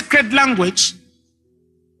the sacred language,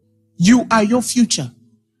 you are your future,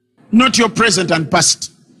 not your present and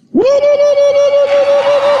past. You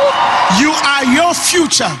are your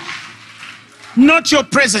future, not your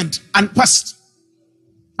present and past.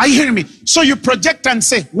 Are you hearing me? So you project and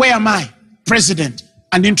say, where am I? President.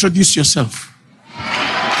 And introduce yourself.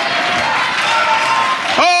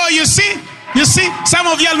 Oh, you see? You see, some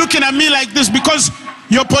of you are looking at me like this because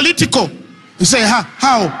you're political. You say,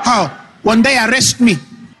 how? One day arrest me.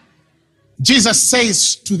 Jesus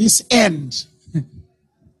says, to this end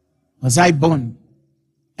was I born,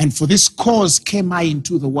 and for this cause came I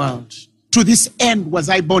into the world. To this end was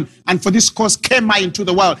I born, and for this cause came I into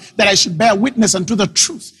the world, that I should bear witness unto the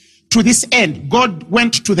truth. To this end, God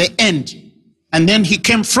went to the end, and then he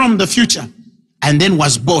came from the future, and then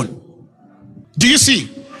was born. Do you see?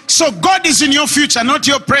 So God is in your future, not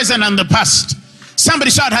your present and the past. Somebody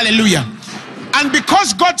shout hallelujah. And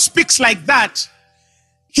because God speaks like that,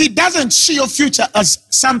 he doesn't see your future as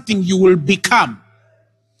something you will become.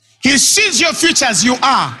 He sees your future as you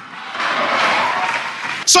are.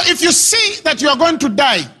 So if you see that you are going to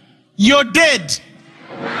die, you're dead.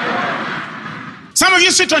 Some of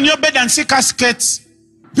you sit on your bed and see caskets,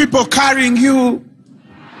 people carrying you,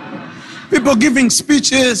 people giving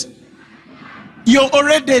speeches. You're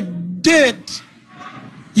already dead.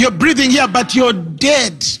 You're breathing here, but you're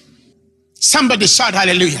dead. Somebody shout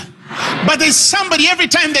hallelujah. But there's somebody, every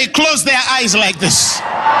time they close their eyes like this.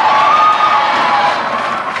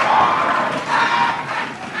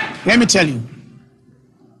 Let me tell you,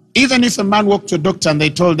 even if a man walked to a doctor and they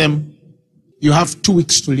told them, you have 2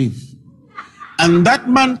 weeks to live, and that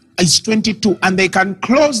man is 22 and they can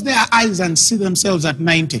close their eyes and see themselves at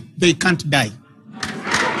 90, they can't die.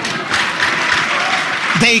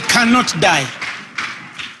 They cannot die.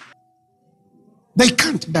 They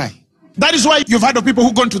can't die. That is why you've heard of people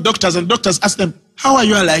who go to doctors and doctors ask them, how are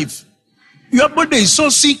you alive? Your body is so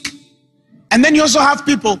sick. And then you also have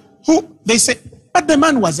people who they say, but the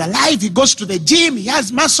man was alive. He goes to the gym, he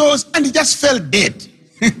has muscles, and he just fell dead.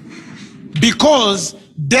 Because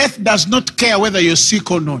death does not care whether you're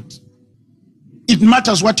sick or not. It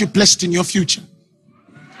matters what you placed in your future.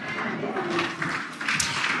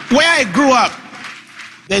 Where I grew up,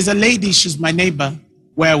 there's a lady, she's my neighbor,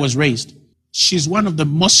 where I was raised. She's one of the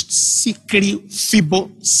most sickly,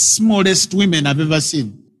 feeble, smallest women I've ever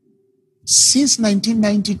seen. Since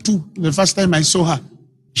 1992, the first time I saw her,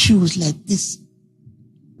 she was like this.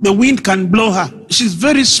 The wind can blow her. She's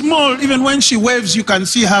very small. Even when she waves, you can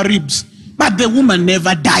see her ribs. But the woman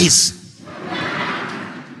never dies.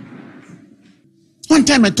 One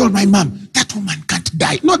time I told my mom, that woman can't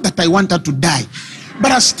die. Not that I want her to die.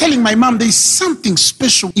 But I was telling my mom, there's something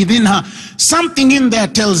special within her. Something in there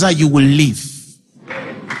tells her you will live.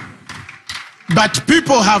 But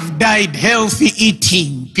people have died healthy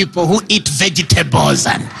eating. People who eat vegetables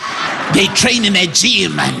and they train in a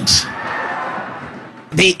gym and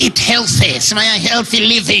they eat healthy. Healthy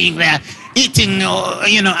living. They're eating,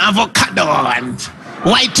 avocado and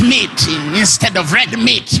white meat instead of red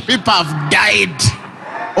meat. People have died.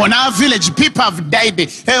 On our village, people have died.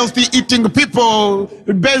 Healthy eating people,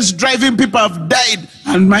 Benz driving people have died.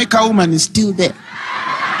 And my cow woman is still there.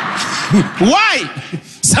 Why?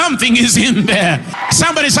 Something is in there.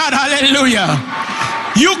 Somebody shout hallelujah.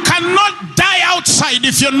 You cannot die outside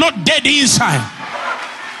if you're not dead inside.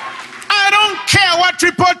 I don't care what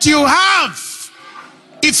report you have.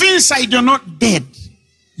 If inside you're not dead,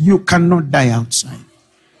 you cannot die outside.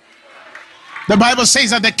 The Bible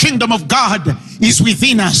says that the kingdom of God is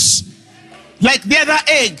within us. Like the other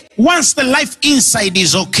egg, once the life inside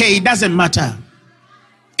is okay, it doesn't matter.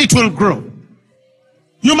 It will grow.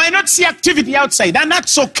 You might not see activity outside, and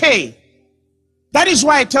that's okay. That is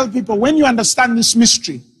why I tell people, when you understand this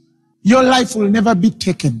mystery, your life will never be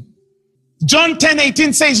taken. John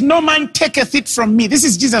 10:18 says, no man taketh it from me. This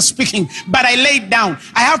is Jesus speaking. But I lay it down.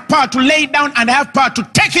 I have power to lay it down and I have power to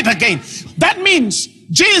take it again. That means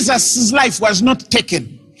Jesus' life was not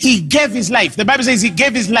taken. He gave his life. The Bible says he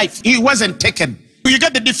gave his life. He wasn't taken. You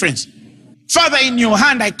get the difference? Father, in your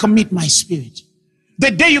hand, I commit my spirit. The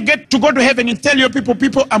day you get to go to heaven, you tell your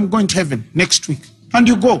people, I'm going to heaven next week. And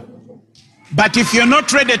you go. But if you're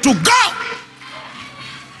not ready to go,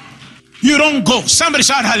 you don't go. Somebody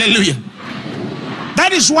shout hallelujah.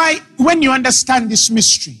 That is why when you understand this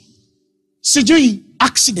mystery, sijui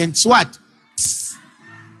accidents, what?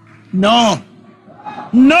 No.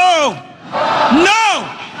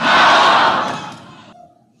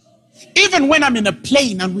 Even when I'm in a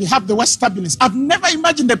plane and we have the worst turbulence, I've never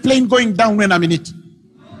imagined the plane going down when I'm in it.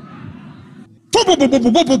 Boo, boo, boo, boo,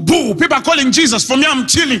 boo, boo, boo. People are calling Jesus. For me, I'm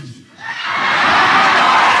chilling.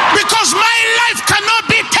 Because my life cannot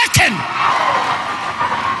be taken.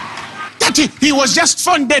 That he was just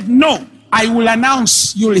found dead. No. I will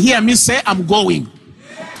announce, you'll hear me say, I'm going.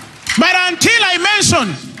 But until I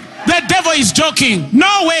mention, the devil is joking.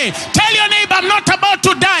 No way. Tell your neighbor, I'm not about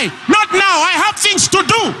to die. Not now. I have things to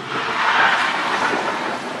do.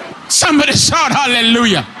 Somebody shout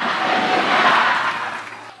hallelujah.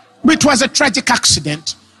 It was a tragic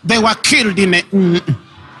accident. They were killed in a...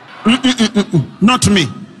 Not me.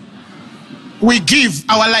 We give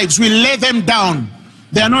our lives. We lay them down.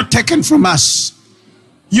 They are not taken from us.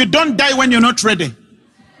 You don't die when you're not ready.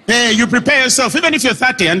 Hey, you prepare yourself. Even if you're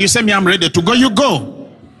 30 and you say, me, I'm ready to go, you go.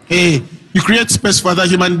 Hey, you create space for other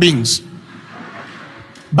human beings.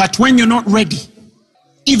 But when you're not ready,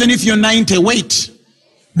 even if you're 90, wait.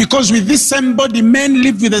 Because with this same body, men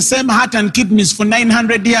live with the same heart and kidneys for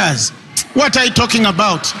 900 years. What are you talking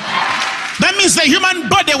about? That means the human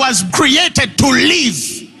body was created to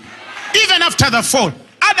live. Even after the fall.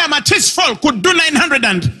 Adam at his fall could do 900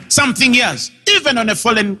 and something years. Even on a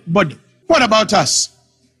fallen body. What about us?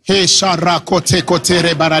 Yes,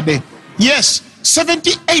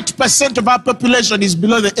 78% of our population is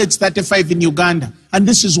below the age 35 in Uganda. And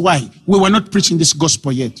this is why we were not preaching this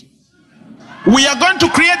gospel yet. We are going to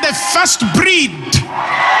create the first breed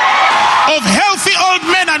of healthy old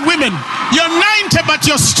men and women. You're 90 but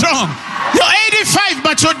you're strong. You're 85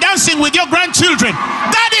 but you're dancing with your grandchildren.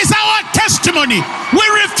 That is our testimony. We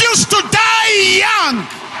refuse to die young.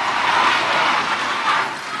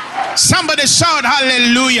 Somebody shout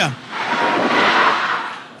hallelujah.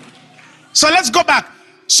 So let's go back.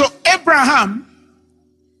 So Abraham,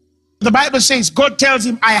 the Bible says, God tells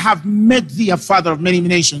him, I have made thee a father of many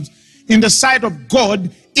nations in the sight of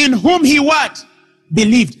God, in whom he what?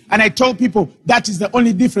 Believed. And I told people that is the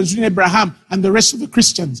only difference between Abraham and the rest of the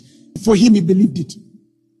Christians. For him, he believed it.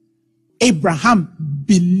 Abraham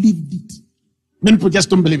believed it. Many people just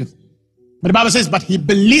don't believe it. But the Bible says, but he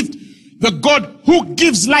believed the God who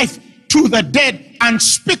gives life to the dead and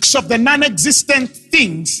speaks of the non-existent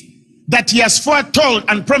things that he has foretold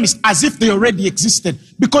and promised as if they already existed.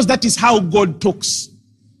 Because that is how God talks.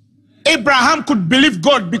 Abraham could believe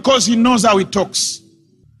God because he knows how he talks.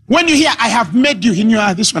 When you hear, I have made you, he knew,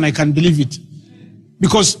 this one I can believe it.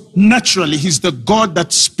 Because naturally, he's the God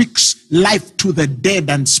that speaks life to the dead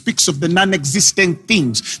and speaks of the non-existent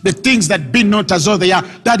things. The things that be not as though they are.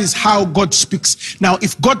 That is how God speaks. Now,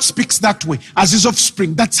 if God speaks that way, as his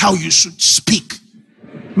offspring, that's how you should speak.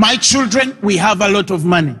 My children, we have a lot of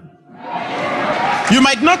money. You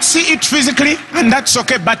might not see it physically, and that's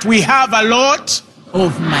okay, but we have a lot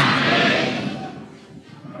of money.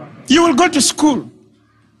 You will go to school.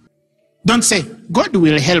 Don't say, God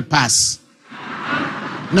will help us.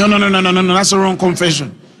 No, that's a wrong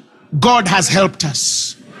confession. God has helped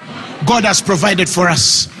us. God has provided for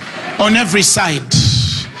us. On every side,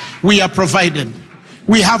 we are provided.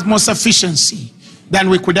 We have more sufficiency than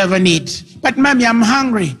we could ever need. But mommy, I'm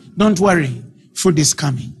hungry. Don't worry. Food is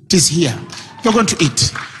coming. It is here. You're going to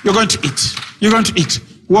eat. You're going to eat. You're going to eat.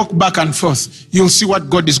 Walk back and forth. You'll see what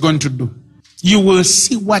God is going to do. You will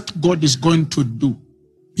see what God is going to do.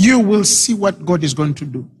 You will see what God is going to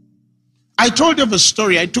do. I told you of a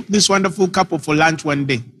story. I took this wonderful couple for lunch one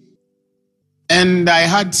day. And I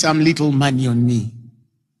had some little money on me.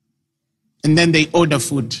 And then they order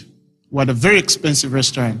food. What a very expensive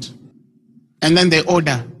restaurant. And then they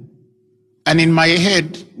order. And in my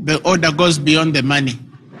head, the order goes beyond the money.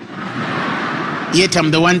 Yet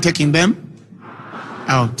I'm the one taking them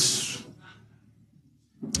out.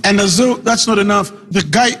 And as though that's not enough, the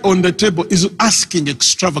guy on the table is asking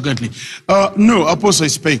extravagantly. No, Apostle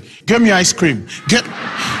is paying. Get me ice cream.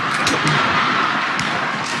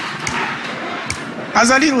 I was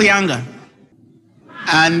a little younger.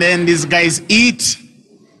 And then these guys eat.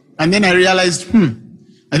 And then I realized,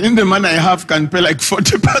 I think the money I have can pay like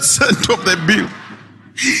 40% of the bill.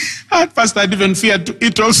 At first, I'd even feared to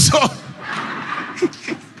eat also.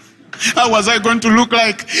 How was I going to look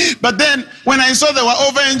like? But then, when I saw they were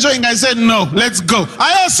over-enjoying, I said, no, let's go.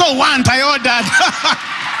 I also want, I ordered.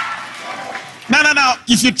 No.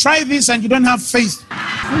 If you try this and you don't have faith,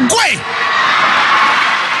 go away.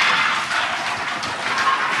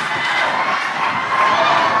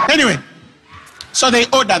 Anyway, so they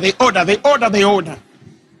order.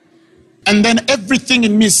 And then everything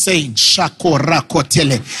in me is saying,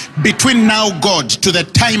 Shakorakotele. Between now, God, to the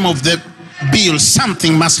time of the bill,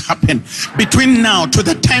 something must happen. Between now to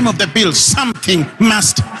the time of the bill, something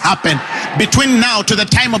must happen. Between now to the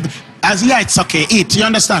time of it's okay, eat, you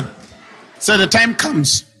understand? So the time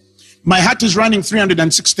comes, my heart is running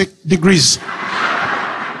 360 degrees,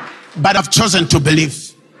 but I've chosen to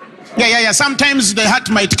believe. Yeah, sometimes the heart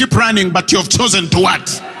might keep running, but you've chosen to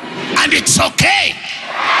what? And it's okay.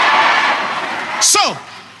 So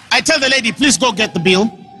I tell the lady, please go get the bill.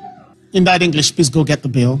 In that English, please go get the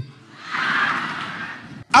bill.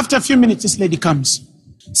 After a few minutes, this lady comes.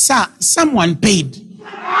 Sir, someone paid.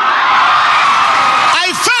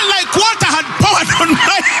 I felt like water had poured on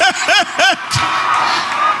my head.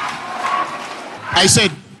 I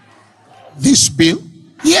said, this bill?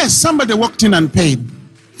 Yes, somebody walked in and paid.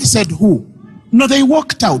 I said, who? No, they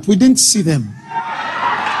walked out. We didn't see them.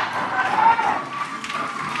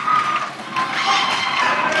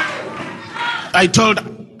 I told her,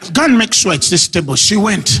 go and make sure it's this table. She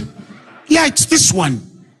went, yeah, it's this one.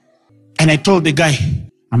 And I told the guy,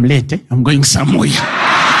 I'm late, I'm going somewhere.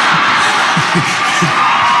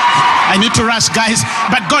 I need to rush, guys,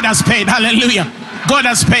 but God has paid. Hallelujah. God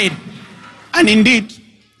has paid. And indeed,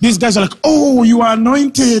 these guys are like, oh, you are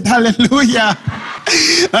anointed. Hallelujah.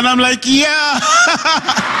 And I'm like, yeah.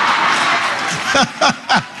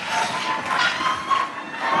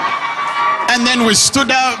 And then we stood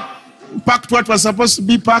up, packed what was supposed to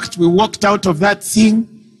be packed. We walked out of that thing.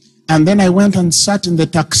 And then I went and sat in the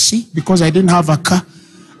taxi because I didn't have a car.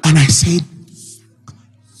 And I said,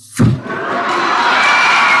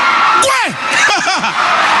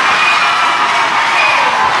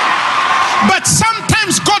 but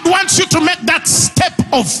sometimes God wants you to make that step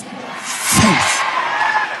of faith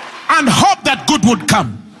and hope that good would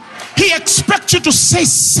come. He expects you to say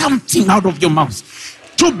something out of your mouth,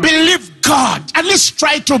 to believe God. At least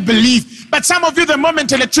try to believe. But some of you, the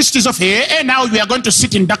moment electricity is off here, and now we are going to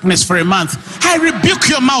sit in darkness for a month. I rebuke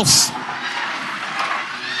your mouth.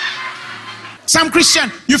 Some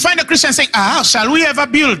Christian, you find a Christian saying, shall we ever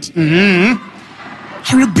build?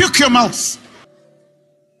 I rebuke your mouth.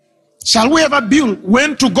 Shall we ever build?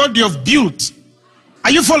 When to God you have built?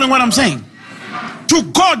 Are you following what I'm saying? To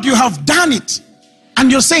God you have done it. And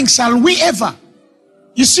you're saying, shall we ever?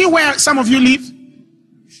 You see where some of you live?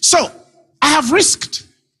 So, I have risked,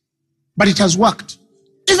 but it has worked.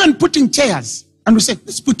 Even putting chairs, and we say,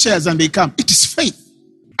 let's put chairs and they come. It is faith.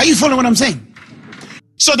 Are you following what I'm saying?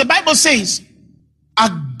 So the Bible says,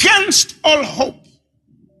 against all hope,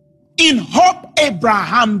 in hope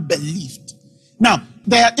Abraham believed. Now,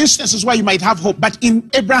 there are instances where you might have hope, but in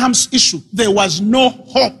Abraham's issue, there was no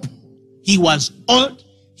hope. He was old,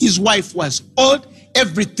 his wife was old,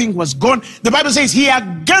 everything was gone. The Bible says he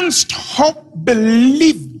against hope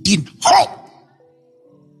believed in hope.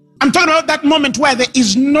 I'm talking about that moment where there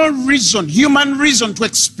is no reason, human reason, to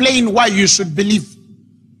explain why you should believe.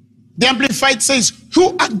 The Amplified says,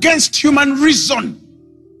 who against human reason?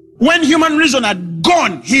 When human reason had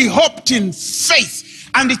gone, he hoped in faith.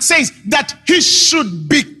 And it says that he should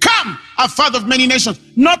become a father of many nations.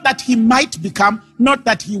 Not that he might become, not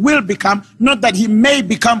that he will become, not that he may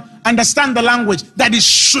become. Understand the language, that it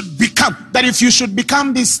should become. That if you should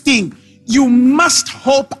become this thing, you must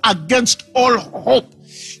hope against all hope.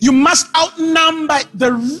 You must outnumber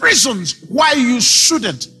the reasons why you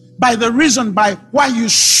shouldn't, by the reason by why you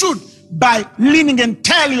should, by leaning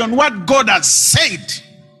entirely on what God has said.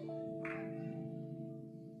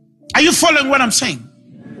 Are you following what I'm saying?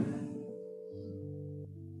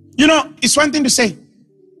 You know, it's one thing to say,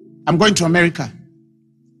 I'm going to America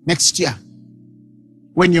next year.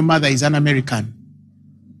 When your mother is an American,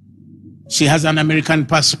 she has an American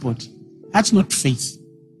passport. That's not faith.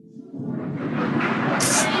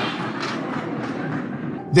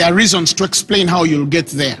 There are reasons to explain how you'll get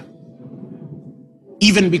there.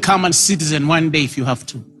 Even become a citizen one day if you have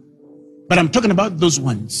to. But I'm talking about those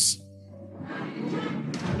ones.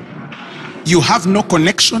 You have no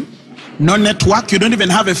connection, no network. You don't even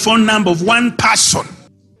have a phone number of one person.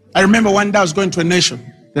 I remember one day I was going to a nation.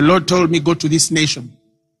 The Lord told me, go to this nation.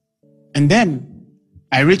 And then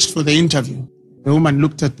I reached for the interview. The woman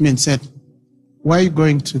looked at me and said, why are you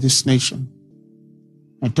going to this nation?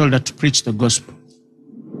 I told her to preach the gospel.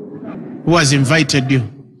 Who has invited you?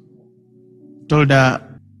 I told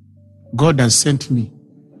her, God has sent me.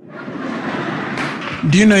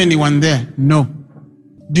 Do you know anyone there? No.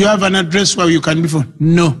 Do you have an address where you can be from?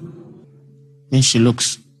 No. Then she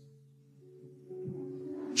looks.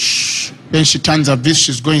 Shh. Then she turns up this,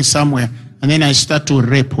 she's going somewhere. And then I start to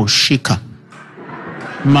rape her, shika.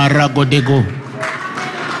 Maragodego.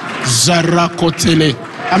 Zarakotele.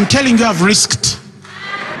 I'm telling you, I've risked.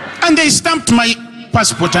 And they stamped my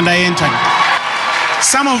passport and I entered.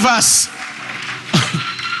 Some of us,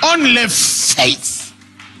 only faith.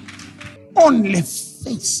 Only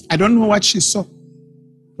faith. I don't know what she saw,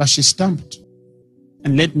 but she stamped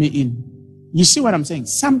and let me in. You see what I'm saying?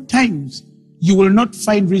 Sometimes you will not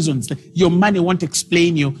find reasons. Your money won't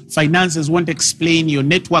explain, your finances won't explain, your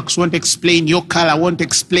networks won't explain, your color won't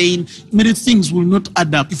explain. Many things will not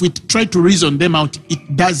add up. If we try to reason them out,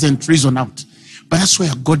 it doesn't reason out. But that's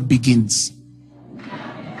where God begins.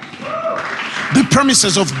 The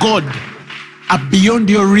promises of God are beyond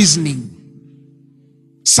your reasoning.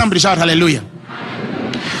 Somebody shout hallelujah.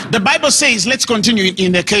 The Bible says, let's continue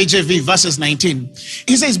in the KJV, verses 19.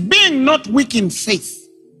 He says, being not weak in faith,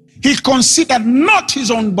 he considered not his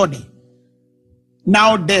own body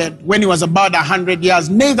now dead, when he was about 100 years,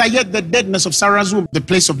 neither yet the deadness of Sarah's womb, the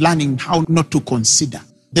place of learning how not to consider.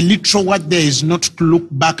 The literal word there is not to look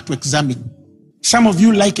back, to examine. Some of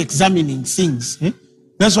you like examining things.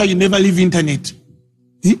 That's why you never leave internet.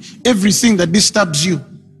 Everything that disturbs you.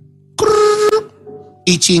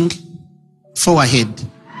 Itching, forehead,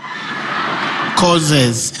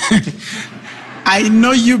 causes. I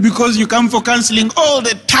know you because you come for counseling all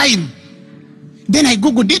the time. Then I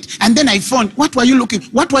Googled it and then I found, what were you looking?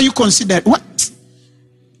 What were you considering? What?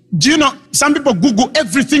 Do you know, some people Google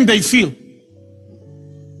everything they feel.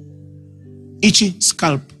 Itchy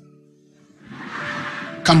scalp.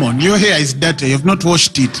 Come on, your hair is dirty. You've not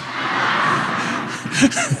washed it.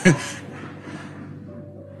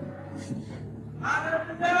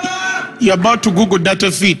 You're about to Google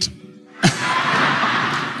dirty feet.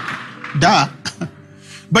 Duh.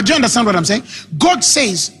 But do you understand what I'm saying? God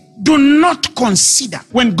says, do not consider.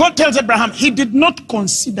 When God tells Abraham, he did not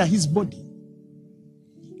consider his body.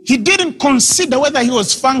 He didn't consider whether he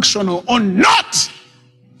was functional or not.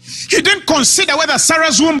 He didn't consider whether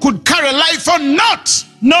Sarah's womb could carry life or not.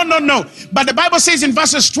 No. But the Bible says in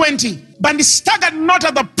verses 20, but he staggered not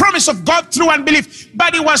at the promise of God through unbelief,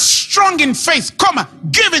 but he was strong in faith,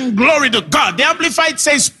 giving glory to God. The Amplified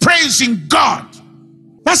says praising God.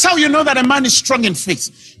 That's how you know that a man is strong in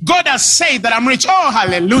faith. God has said that I'm rich. Oh,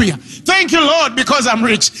 hallelujah. Thank you, Lord, because I'm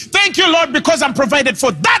rich. Thank you, Lord, because I'm provided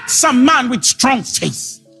for. That's a man with strong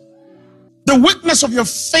faith. The weakness of your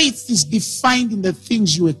faith is defined in the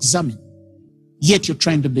things you examine. Yet you're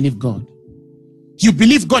trying to believe God. You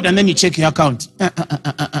believe God and then you check your account.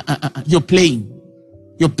 You're playing.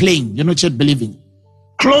 You're playing. You're not yet believing.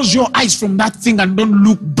 Close your eyes from that thing and don't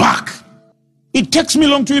look back. It takes me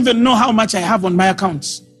long to even know how much I have on my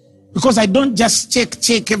accounts. Because I don't just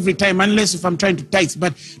check every time, unless if I'm trying to tithe.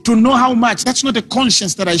 But to know how much, that's not a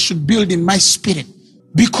conscience that I should build in my spirit.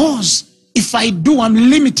 Because if I do, I'm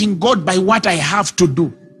limiting God by what I have to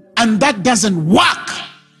do. And that doesn't work.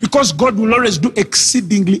 Because God will always do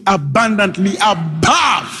exceedingly abundantly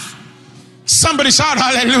above. Somebody shout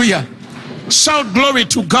hallelujah. Shout glory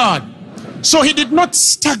to God. So he did not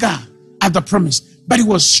stagger at the promise, but he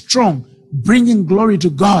was strong, bringing glory to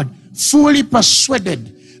God, fully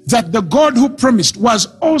persuaded that the God who promised was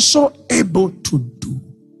also able to do.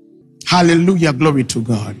 Hallelujah, glory to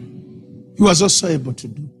God. He was also able to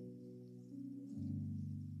do.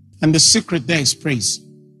 And the secret there is praise.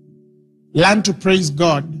 Learn to praise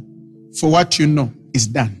God for what you know is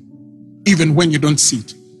done, even when you don't see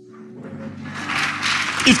it.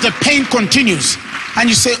 If the pain continues and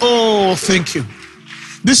you say, oh, thank you,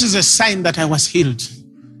 this is a sign that I was healed.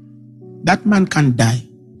 That man can die.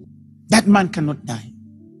 That man cannot die.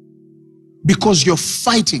 Because you're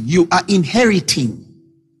fighting, you are inheriting.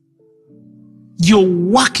 You're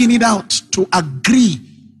working it out to agree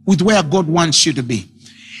with where God wants you to be.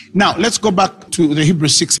 Now, let's go back to the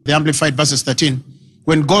Hebrews 6, the Amplified verses 13.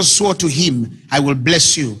 When God swore to him, I will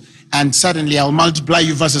bless you, and suddenly I will multiply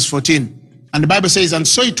you, verses 14. And the Bible says, and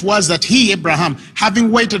so it was that he, Abraham,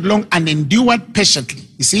 having waited long and endured patiently,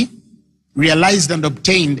 you see, realized and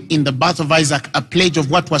obtained in the birth of Isaac a pledge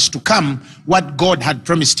of what was to come, what God had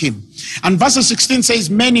promised him. And verse 16 says,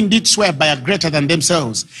 men indeed swear by a greater than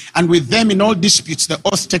themselves, and with them in all disputes the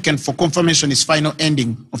oath taken for confirmation is final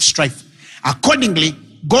ending of strife. Accordingly,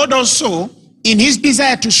 God also, in his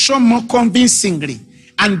desire to show more convincingly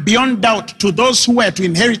and beyond doubt to those who were to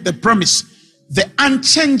inherit the promise, the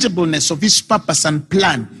unchangeableness of his purpose and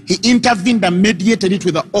plan, he intervened and mediated it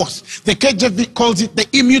with an oath. The KJV calls it the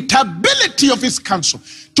immutability of his counsel,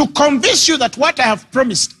 to convince you that what I have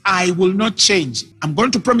promised, I will not change. I'm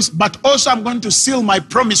going to promise, but also I'm going to seal my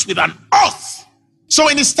promise with an oath. So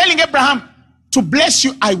when he's telling Abraham to bless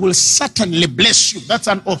you, I will certainly bless you. That's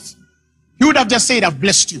an oath. He would have just said, I've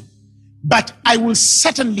blessed you. But I will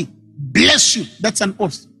certainly bless you. That's an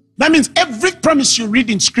oath. That means every promise you read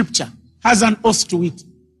in scripture has an oath to it.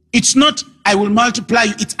 It's not, I will multiply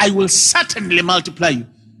you. It's, I will certainly multiply you.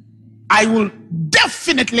 I will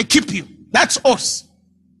definitely keep you. That's oath.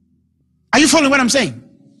 Are you following what I'm saying?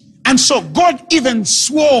 And so God even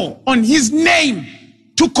swore on his name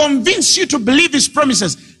to convince you to believe his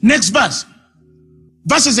promises. Next verse.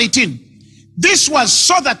 Verses 18. This was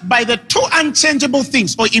so that by the two unchangeable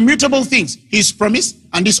things or immutable things, his promise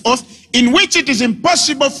and his oath, in which it is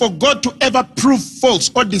impossible for God to ever prove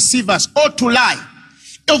false or deceive us or to lie,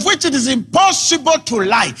 of which it is impossible to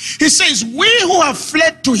lie. He says, we who have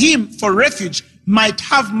fled to him for refuge might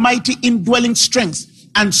have mighty indwelling strength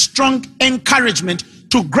and strong encouragement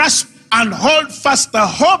to grasp and hold fast the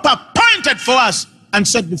hope appointed for us and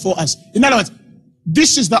set before us. In other words,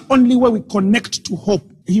 this is the only way we connect to hope.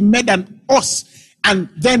 He made an oath, And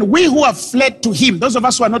then we who have fled to him, those of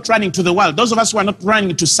us who are not running to the world, those of us who are not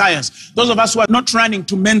running to science, those of us who are not running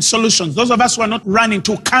to men's solutions, those of us who are not running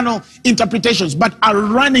to carnal interpretations, but are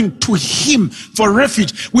running to him for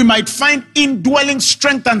refuge, we might find indwelling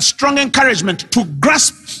strength and strong encouragement to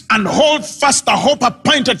grasp and hold fast the hope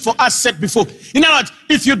appointed for us set before. In other words,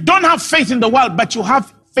 if you don't have faith in the world, but you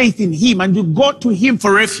have faith in him and you go to him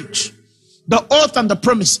for refuge, the oath and the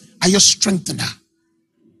promise are your strengthener.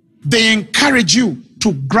 They encourage you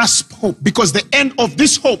to grasp hope, because the end of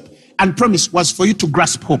this hope and promise was for you to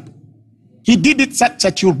grasp hope. He did it such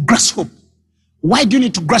that you grasp hope. Why do you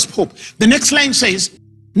need to grasp hope? The next line says,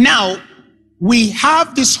 now we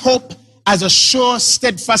have this hope as a sure,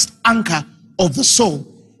 steadfast anchor of the soul.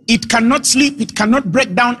 It cannot sleep, it cannot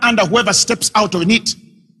break down under whoever steps out of it.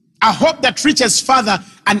 A hope that reaches farther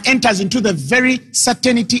and enters into the very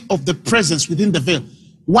certainty of the presence within the veil.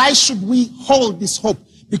 Why should we hold this hope?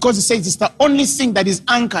 Because it says it's the only thing that is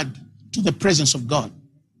anchored to the presence of God.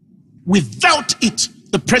 Without it,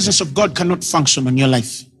 the presence of God cannot function on your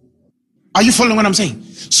life. Are you following what I'm saying?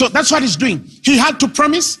 So that's what he's doing. He had to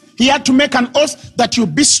promise, he had to make an oath that you'll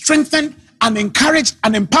be strengthened and encouraged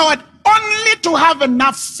and empowered, only to have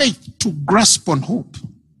enough faith to grasp on hope.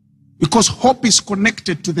 Because hope is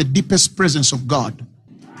connected to the deepest presence of God.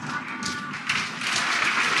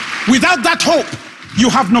 Without that hope, you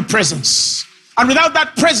have no presence. And without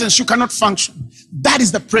that presence, you cannot function. That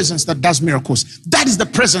is the presence that does miracles. That is the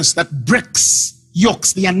presence that breaks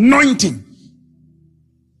yokes, the anointing.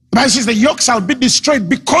 The Bible says the yokes shall be destroyed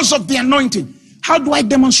because of the anointing. How do I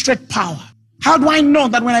demonstrate power? How do I know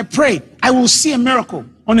that when I pray, I will see a miracle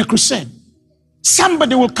on a crusade?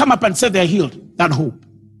 Somebody will come up and say they're healed. That hope.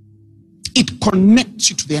 It connects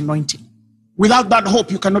you to the anointing. Without that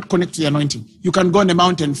hope, you cannot connect to the anointing. You can go on the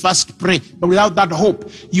mountain, fast, pray. But without that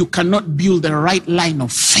hope, you cannot build the right line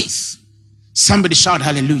of faith. Somebody shout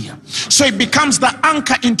hallelujah. So it becomes the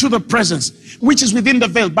anchor into the presence, which is within the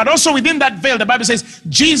veil. But also within that veil, the Bible says,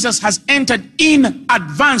 Jesus has entered in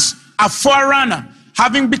advance, a forerunner,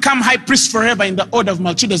 having become high priest forever in the order of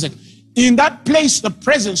Melchizedek. In that place, the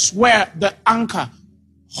presence where the anchor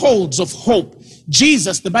holds of hope,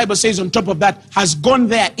 Jesus, the Bible says on top of that, has gone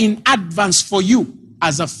there in advance for you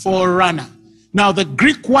as a forerunner. Now the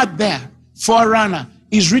Greek word there, forerunner,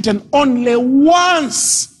 is written only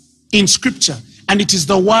once in scripture, and it is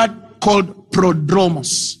the word called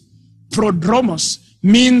prodromos. Prodromos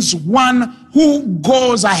means one who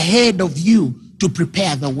goes ahead of you to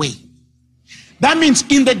prepare the way. That means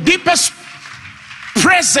in the deepest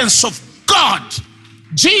presence of God,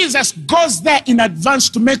 Jesus goes there in advance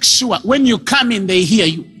to make sure when you come in, they hear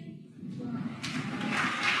you.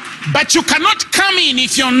 But you cannot come in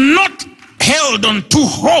if you're not held on to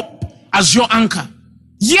hope as your anchor.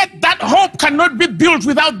 Yet that hope cannot be built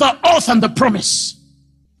without the oath and the promise.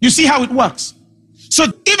 You see how it works? So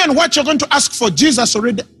even what you're going to ask for, Jesus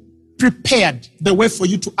already prepared the way for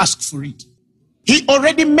you to ask for it. He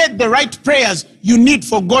already made the right prayers you need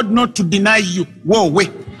for God not to deny you. Whoa,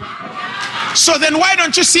 wait. So then why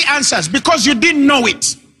don't you see answers? Because you didn't know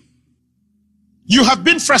it. You have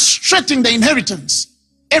been frustrating the inheritance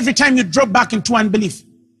every time you drop back into unbelief.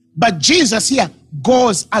 But Jesus here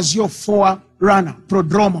goes as your forerunner,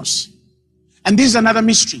 prodromos. And this is another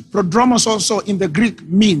mystery. Prodromos also in the Greek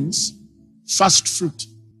means first fruit.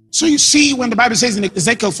 So you see when the Bible says in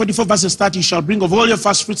Ezekiel 44 verses 30, you shall bring of all your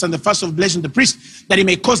first fruits and the first of blessing the priest, that he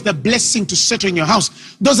may cause the blessing to settle in your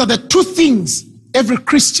house. Those are the two things every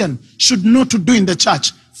Christian should know to do in the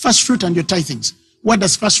church. First fruit and your tithings. What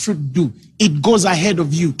does first fruit do? It goes ahead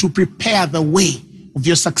of you to prepare the way of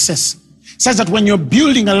your success. It says that when you're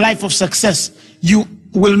building a life of success, you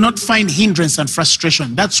will not find hindrance and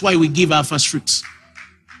frustration. That's why we give our first fruits.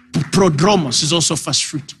 Prodromos is also first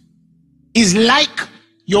fruit. It's like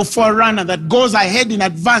your forerunner that goes ahead in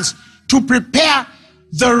advance to prepare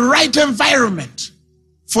the right environment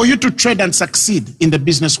for you to trade and succeed in the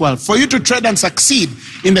business world, for you to trade and succeed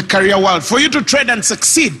in the career world, for you to trade and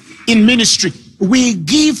succeed in ministry. We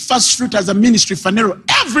give first fruit as a ministry, Phaneroo,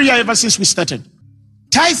 every year ever since we started.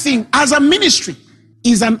 Tithing as a ministry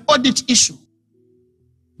is an audit issue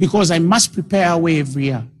because I must prepare our way every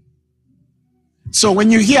year. So when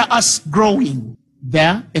you hear us growing,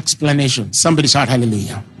 their explanation. Somebody shout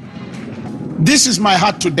hallelujah. This is my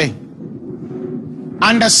heart today.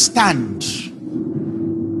 Understand.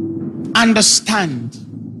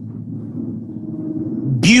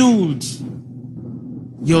 Build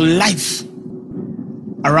your life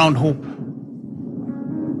around hope.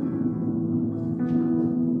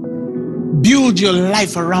 Build your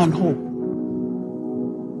life around hope.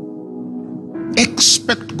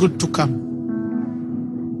 Expect good to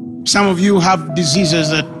come. Some of you have diseases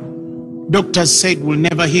that doctors said will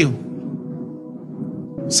never heal.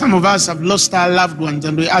 Some of us have lost our loved ones,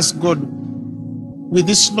 and we ask God, with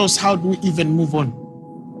this loss, how do we even move on?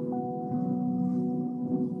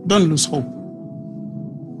 Don't lose hope.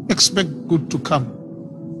 Expect good to come.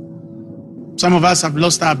 Some of us have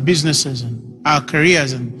lost our businesses and our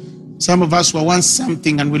careers, and some of us were once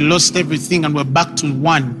something and we lost everything and we're back to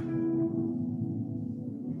one.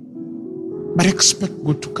 But expect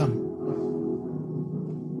good to come.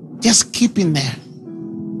 Just keep in there.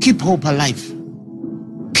 Keep hope alive.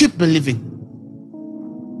 Keep believing.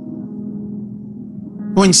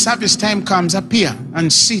 When service time comes, appear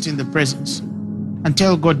and sit in the presence and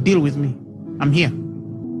tell God, deal with me. I'm here.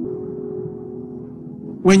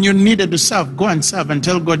 When you're needed to serve, go and serve and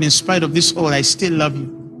tell God, in spite of this all, I still love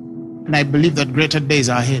you. And I believe that greater days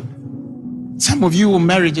are ahead. Some of you,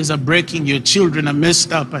 marriages are breaking, your children are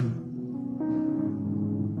messed up,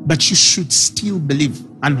 but you should still believe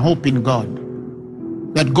and hope in God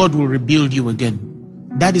that God will rebuild you again.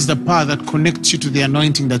 That is the power that connects you to the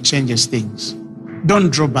anointing that changes things.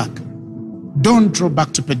 Don't draw back. Don't draw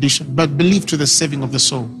back to perdition, but believe to the saving of the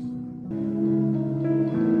soul.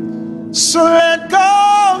 So let go,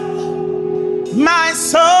 my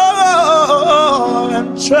soul,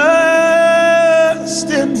 and trust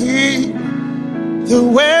in Him. The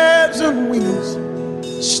waves and winds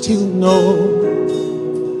still know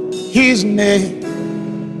His name.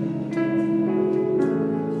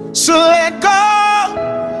 So let go,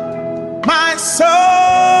 my soul,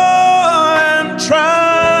 and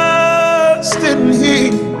trust in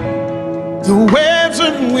Him. The waves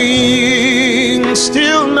and winds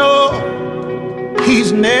still know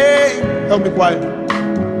His name. Help me quiet.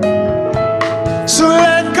 So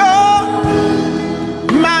let go,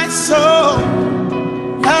 my soul,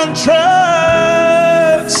 and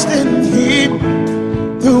trust in Him.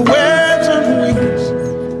 The waves and winds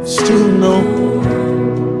still know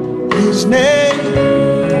His name.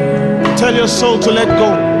 Tell your soul to let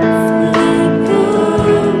go.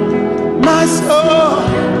 My soul,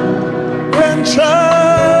 and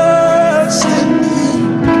trust in Him.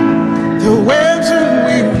 The waves and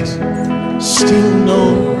winds still know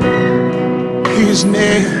His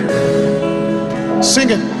name. Sing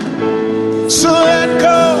it. So let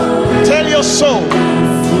go. Tell your soul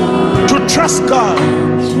to trust God.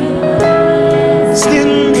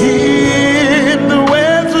 Still Him. The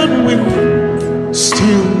waves and winds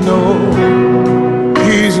still know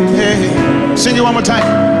His name. Sing it one more time.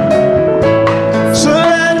 So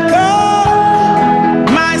let go,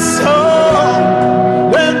 my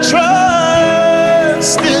soul, and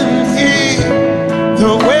trust in Him.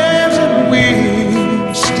 The waves and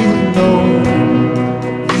winds still know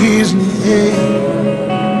His name.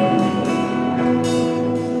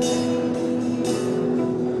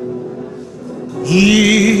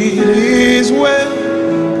 It is well.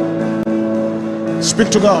 Speak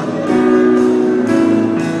to God.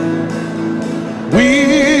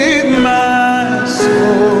 With my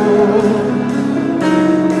soul.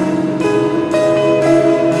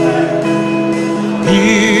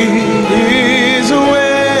 It is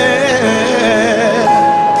well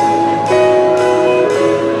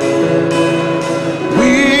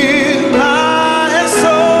with my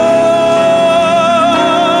soul.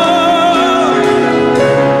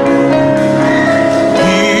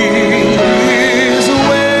 It is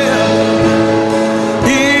well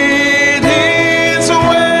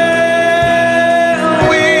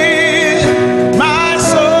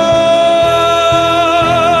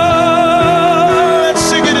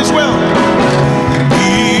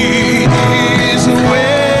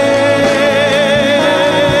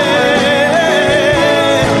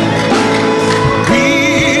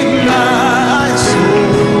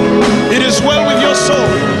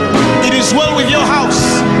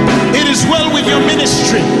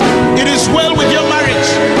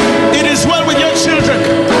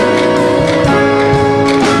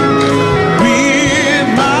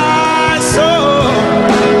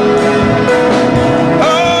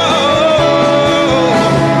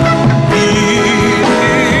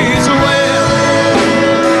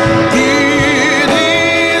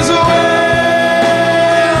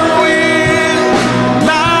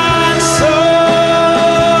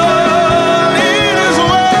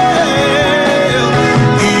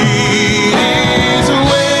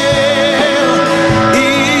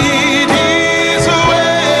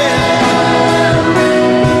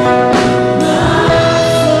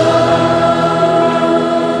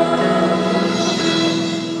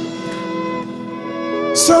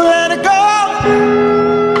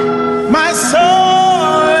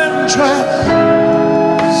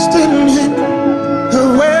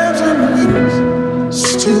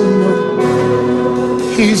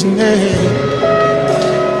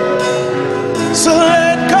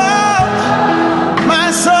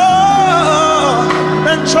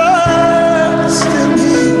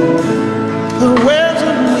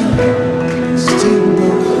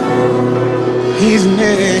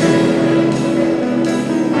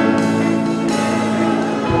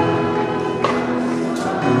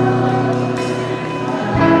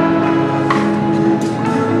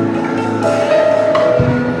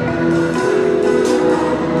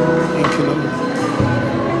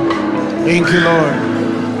Thank you, Lord.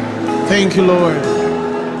 Thank you, Lord.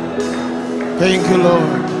 Thank you,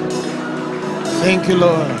 Lord. Thank you,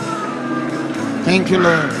 Lord. Thank you,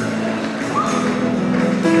 Lord.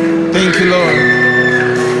 Thank you, Lord.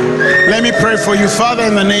 Let me pray for you, Father,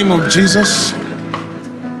 in the name of Jesus.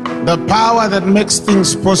 The power that makes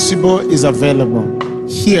things possible is available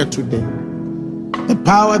here today. The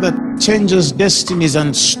power that changes destinies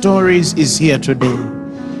and stories is here today.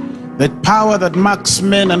 The power that marks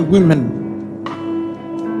men and women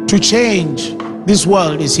to change this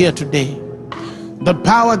world is here today. The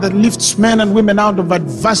power that lifts men and women out of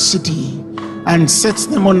adversity and sets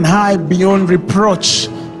them on high beyond reproach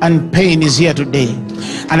and pain is here today.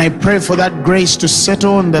 And I pray for that grace to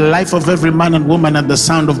settle on the life of every man and woman at the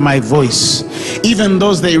sound of my voice, even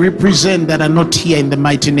those they represent that are not here, in the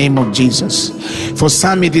mighty name of Jesus. For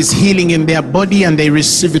some it is healing in their body and they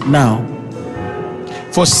receive it now.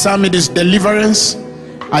 For some it is deliverance.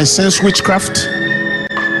 I sense witchcraft.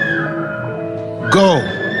 Go,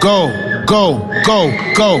 go, go, go,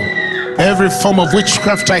 go. Every form of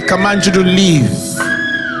witchcraft, I command you to leave.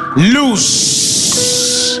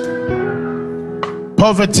 Loose.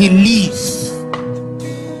 Poverty, leave.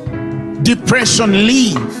 Depression,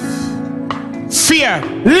 leave. Fear,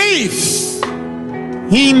 leave.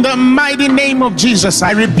 In the mighty name of Jesus,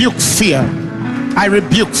 I rebuke fear. I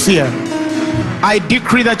rebuke fear. I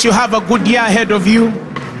decree that you have a good year ahead of you,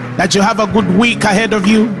 that you have a good week ahead of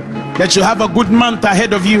you, that you have a good month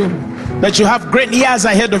ahead of you, that you have great years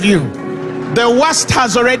ahead of you. The worst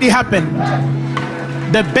has already happened.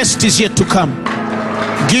 The best is yet to come.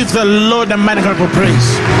 Give the Lord a manifold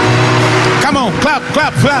praise. Come on, clap,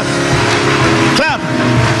 clap, clap, clap,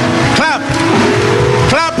 clap,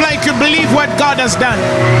 clap like you believe what God has done.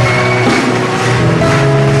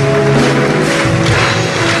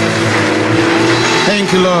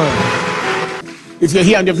 Thank you, Lord. If you're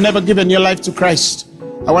here and you've never given your life to Christ,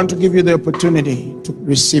 I want to give you the opportunity to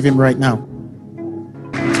receive him right now.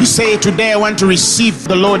 You say, today I want to receive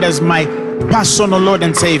the Lord as my personal Lord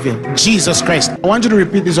and Savior, Jesus Christ. I want you to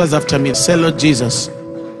repeat these words after me. Say, Lord Jesus,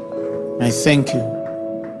 I thank you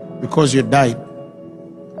because you died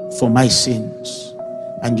for my sins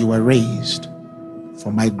and you were raised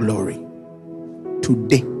for my glory.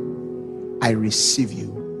 Today, I receive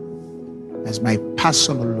you as my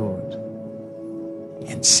personal Lord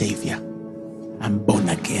and Savior. I'm born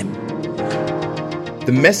again.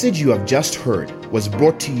 The message you have just heard was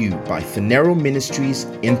brought to you by Phaneroo Ministries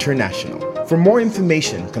International. For more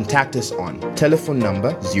information, contact us on telephone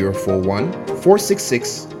number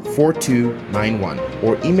 041-466-4291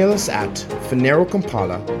 or email us at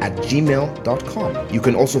phanerokampala@gmail.com. You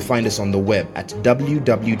can also find us on the web at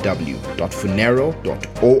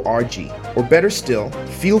www.phaneroo.org. Or better still,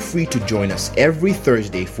 feel free to join us every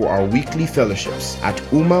Thursday for our weekly fellowships at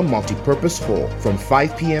UMA Multipurpose Hall from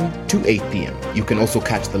 5 p.m. to 8 p.m. You can also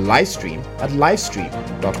catch the live stream at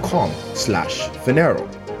livestream.com/Phaneroo.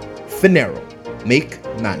 Phaneroo, make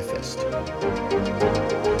manifest.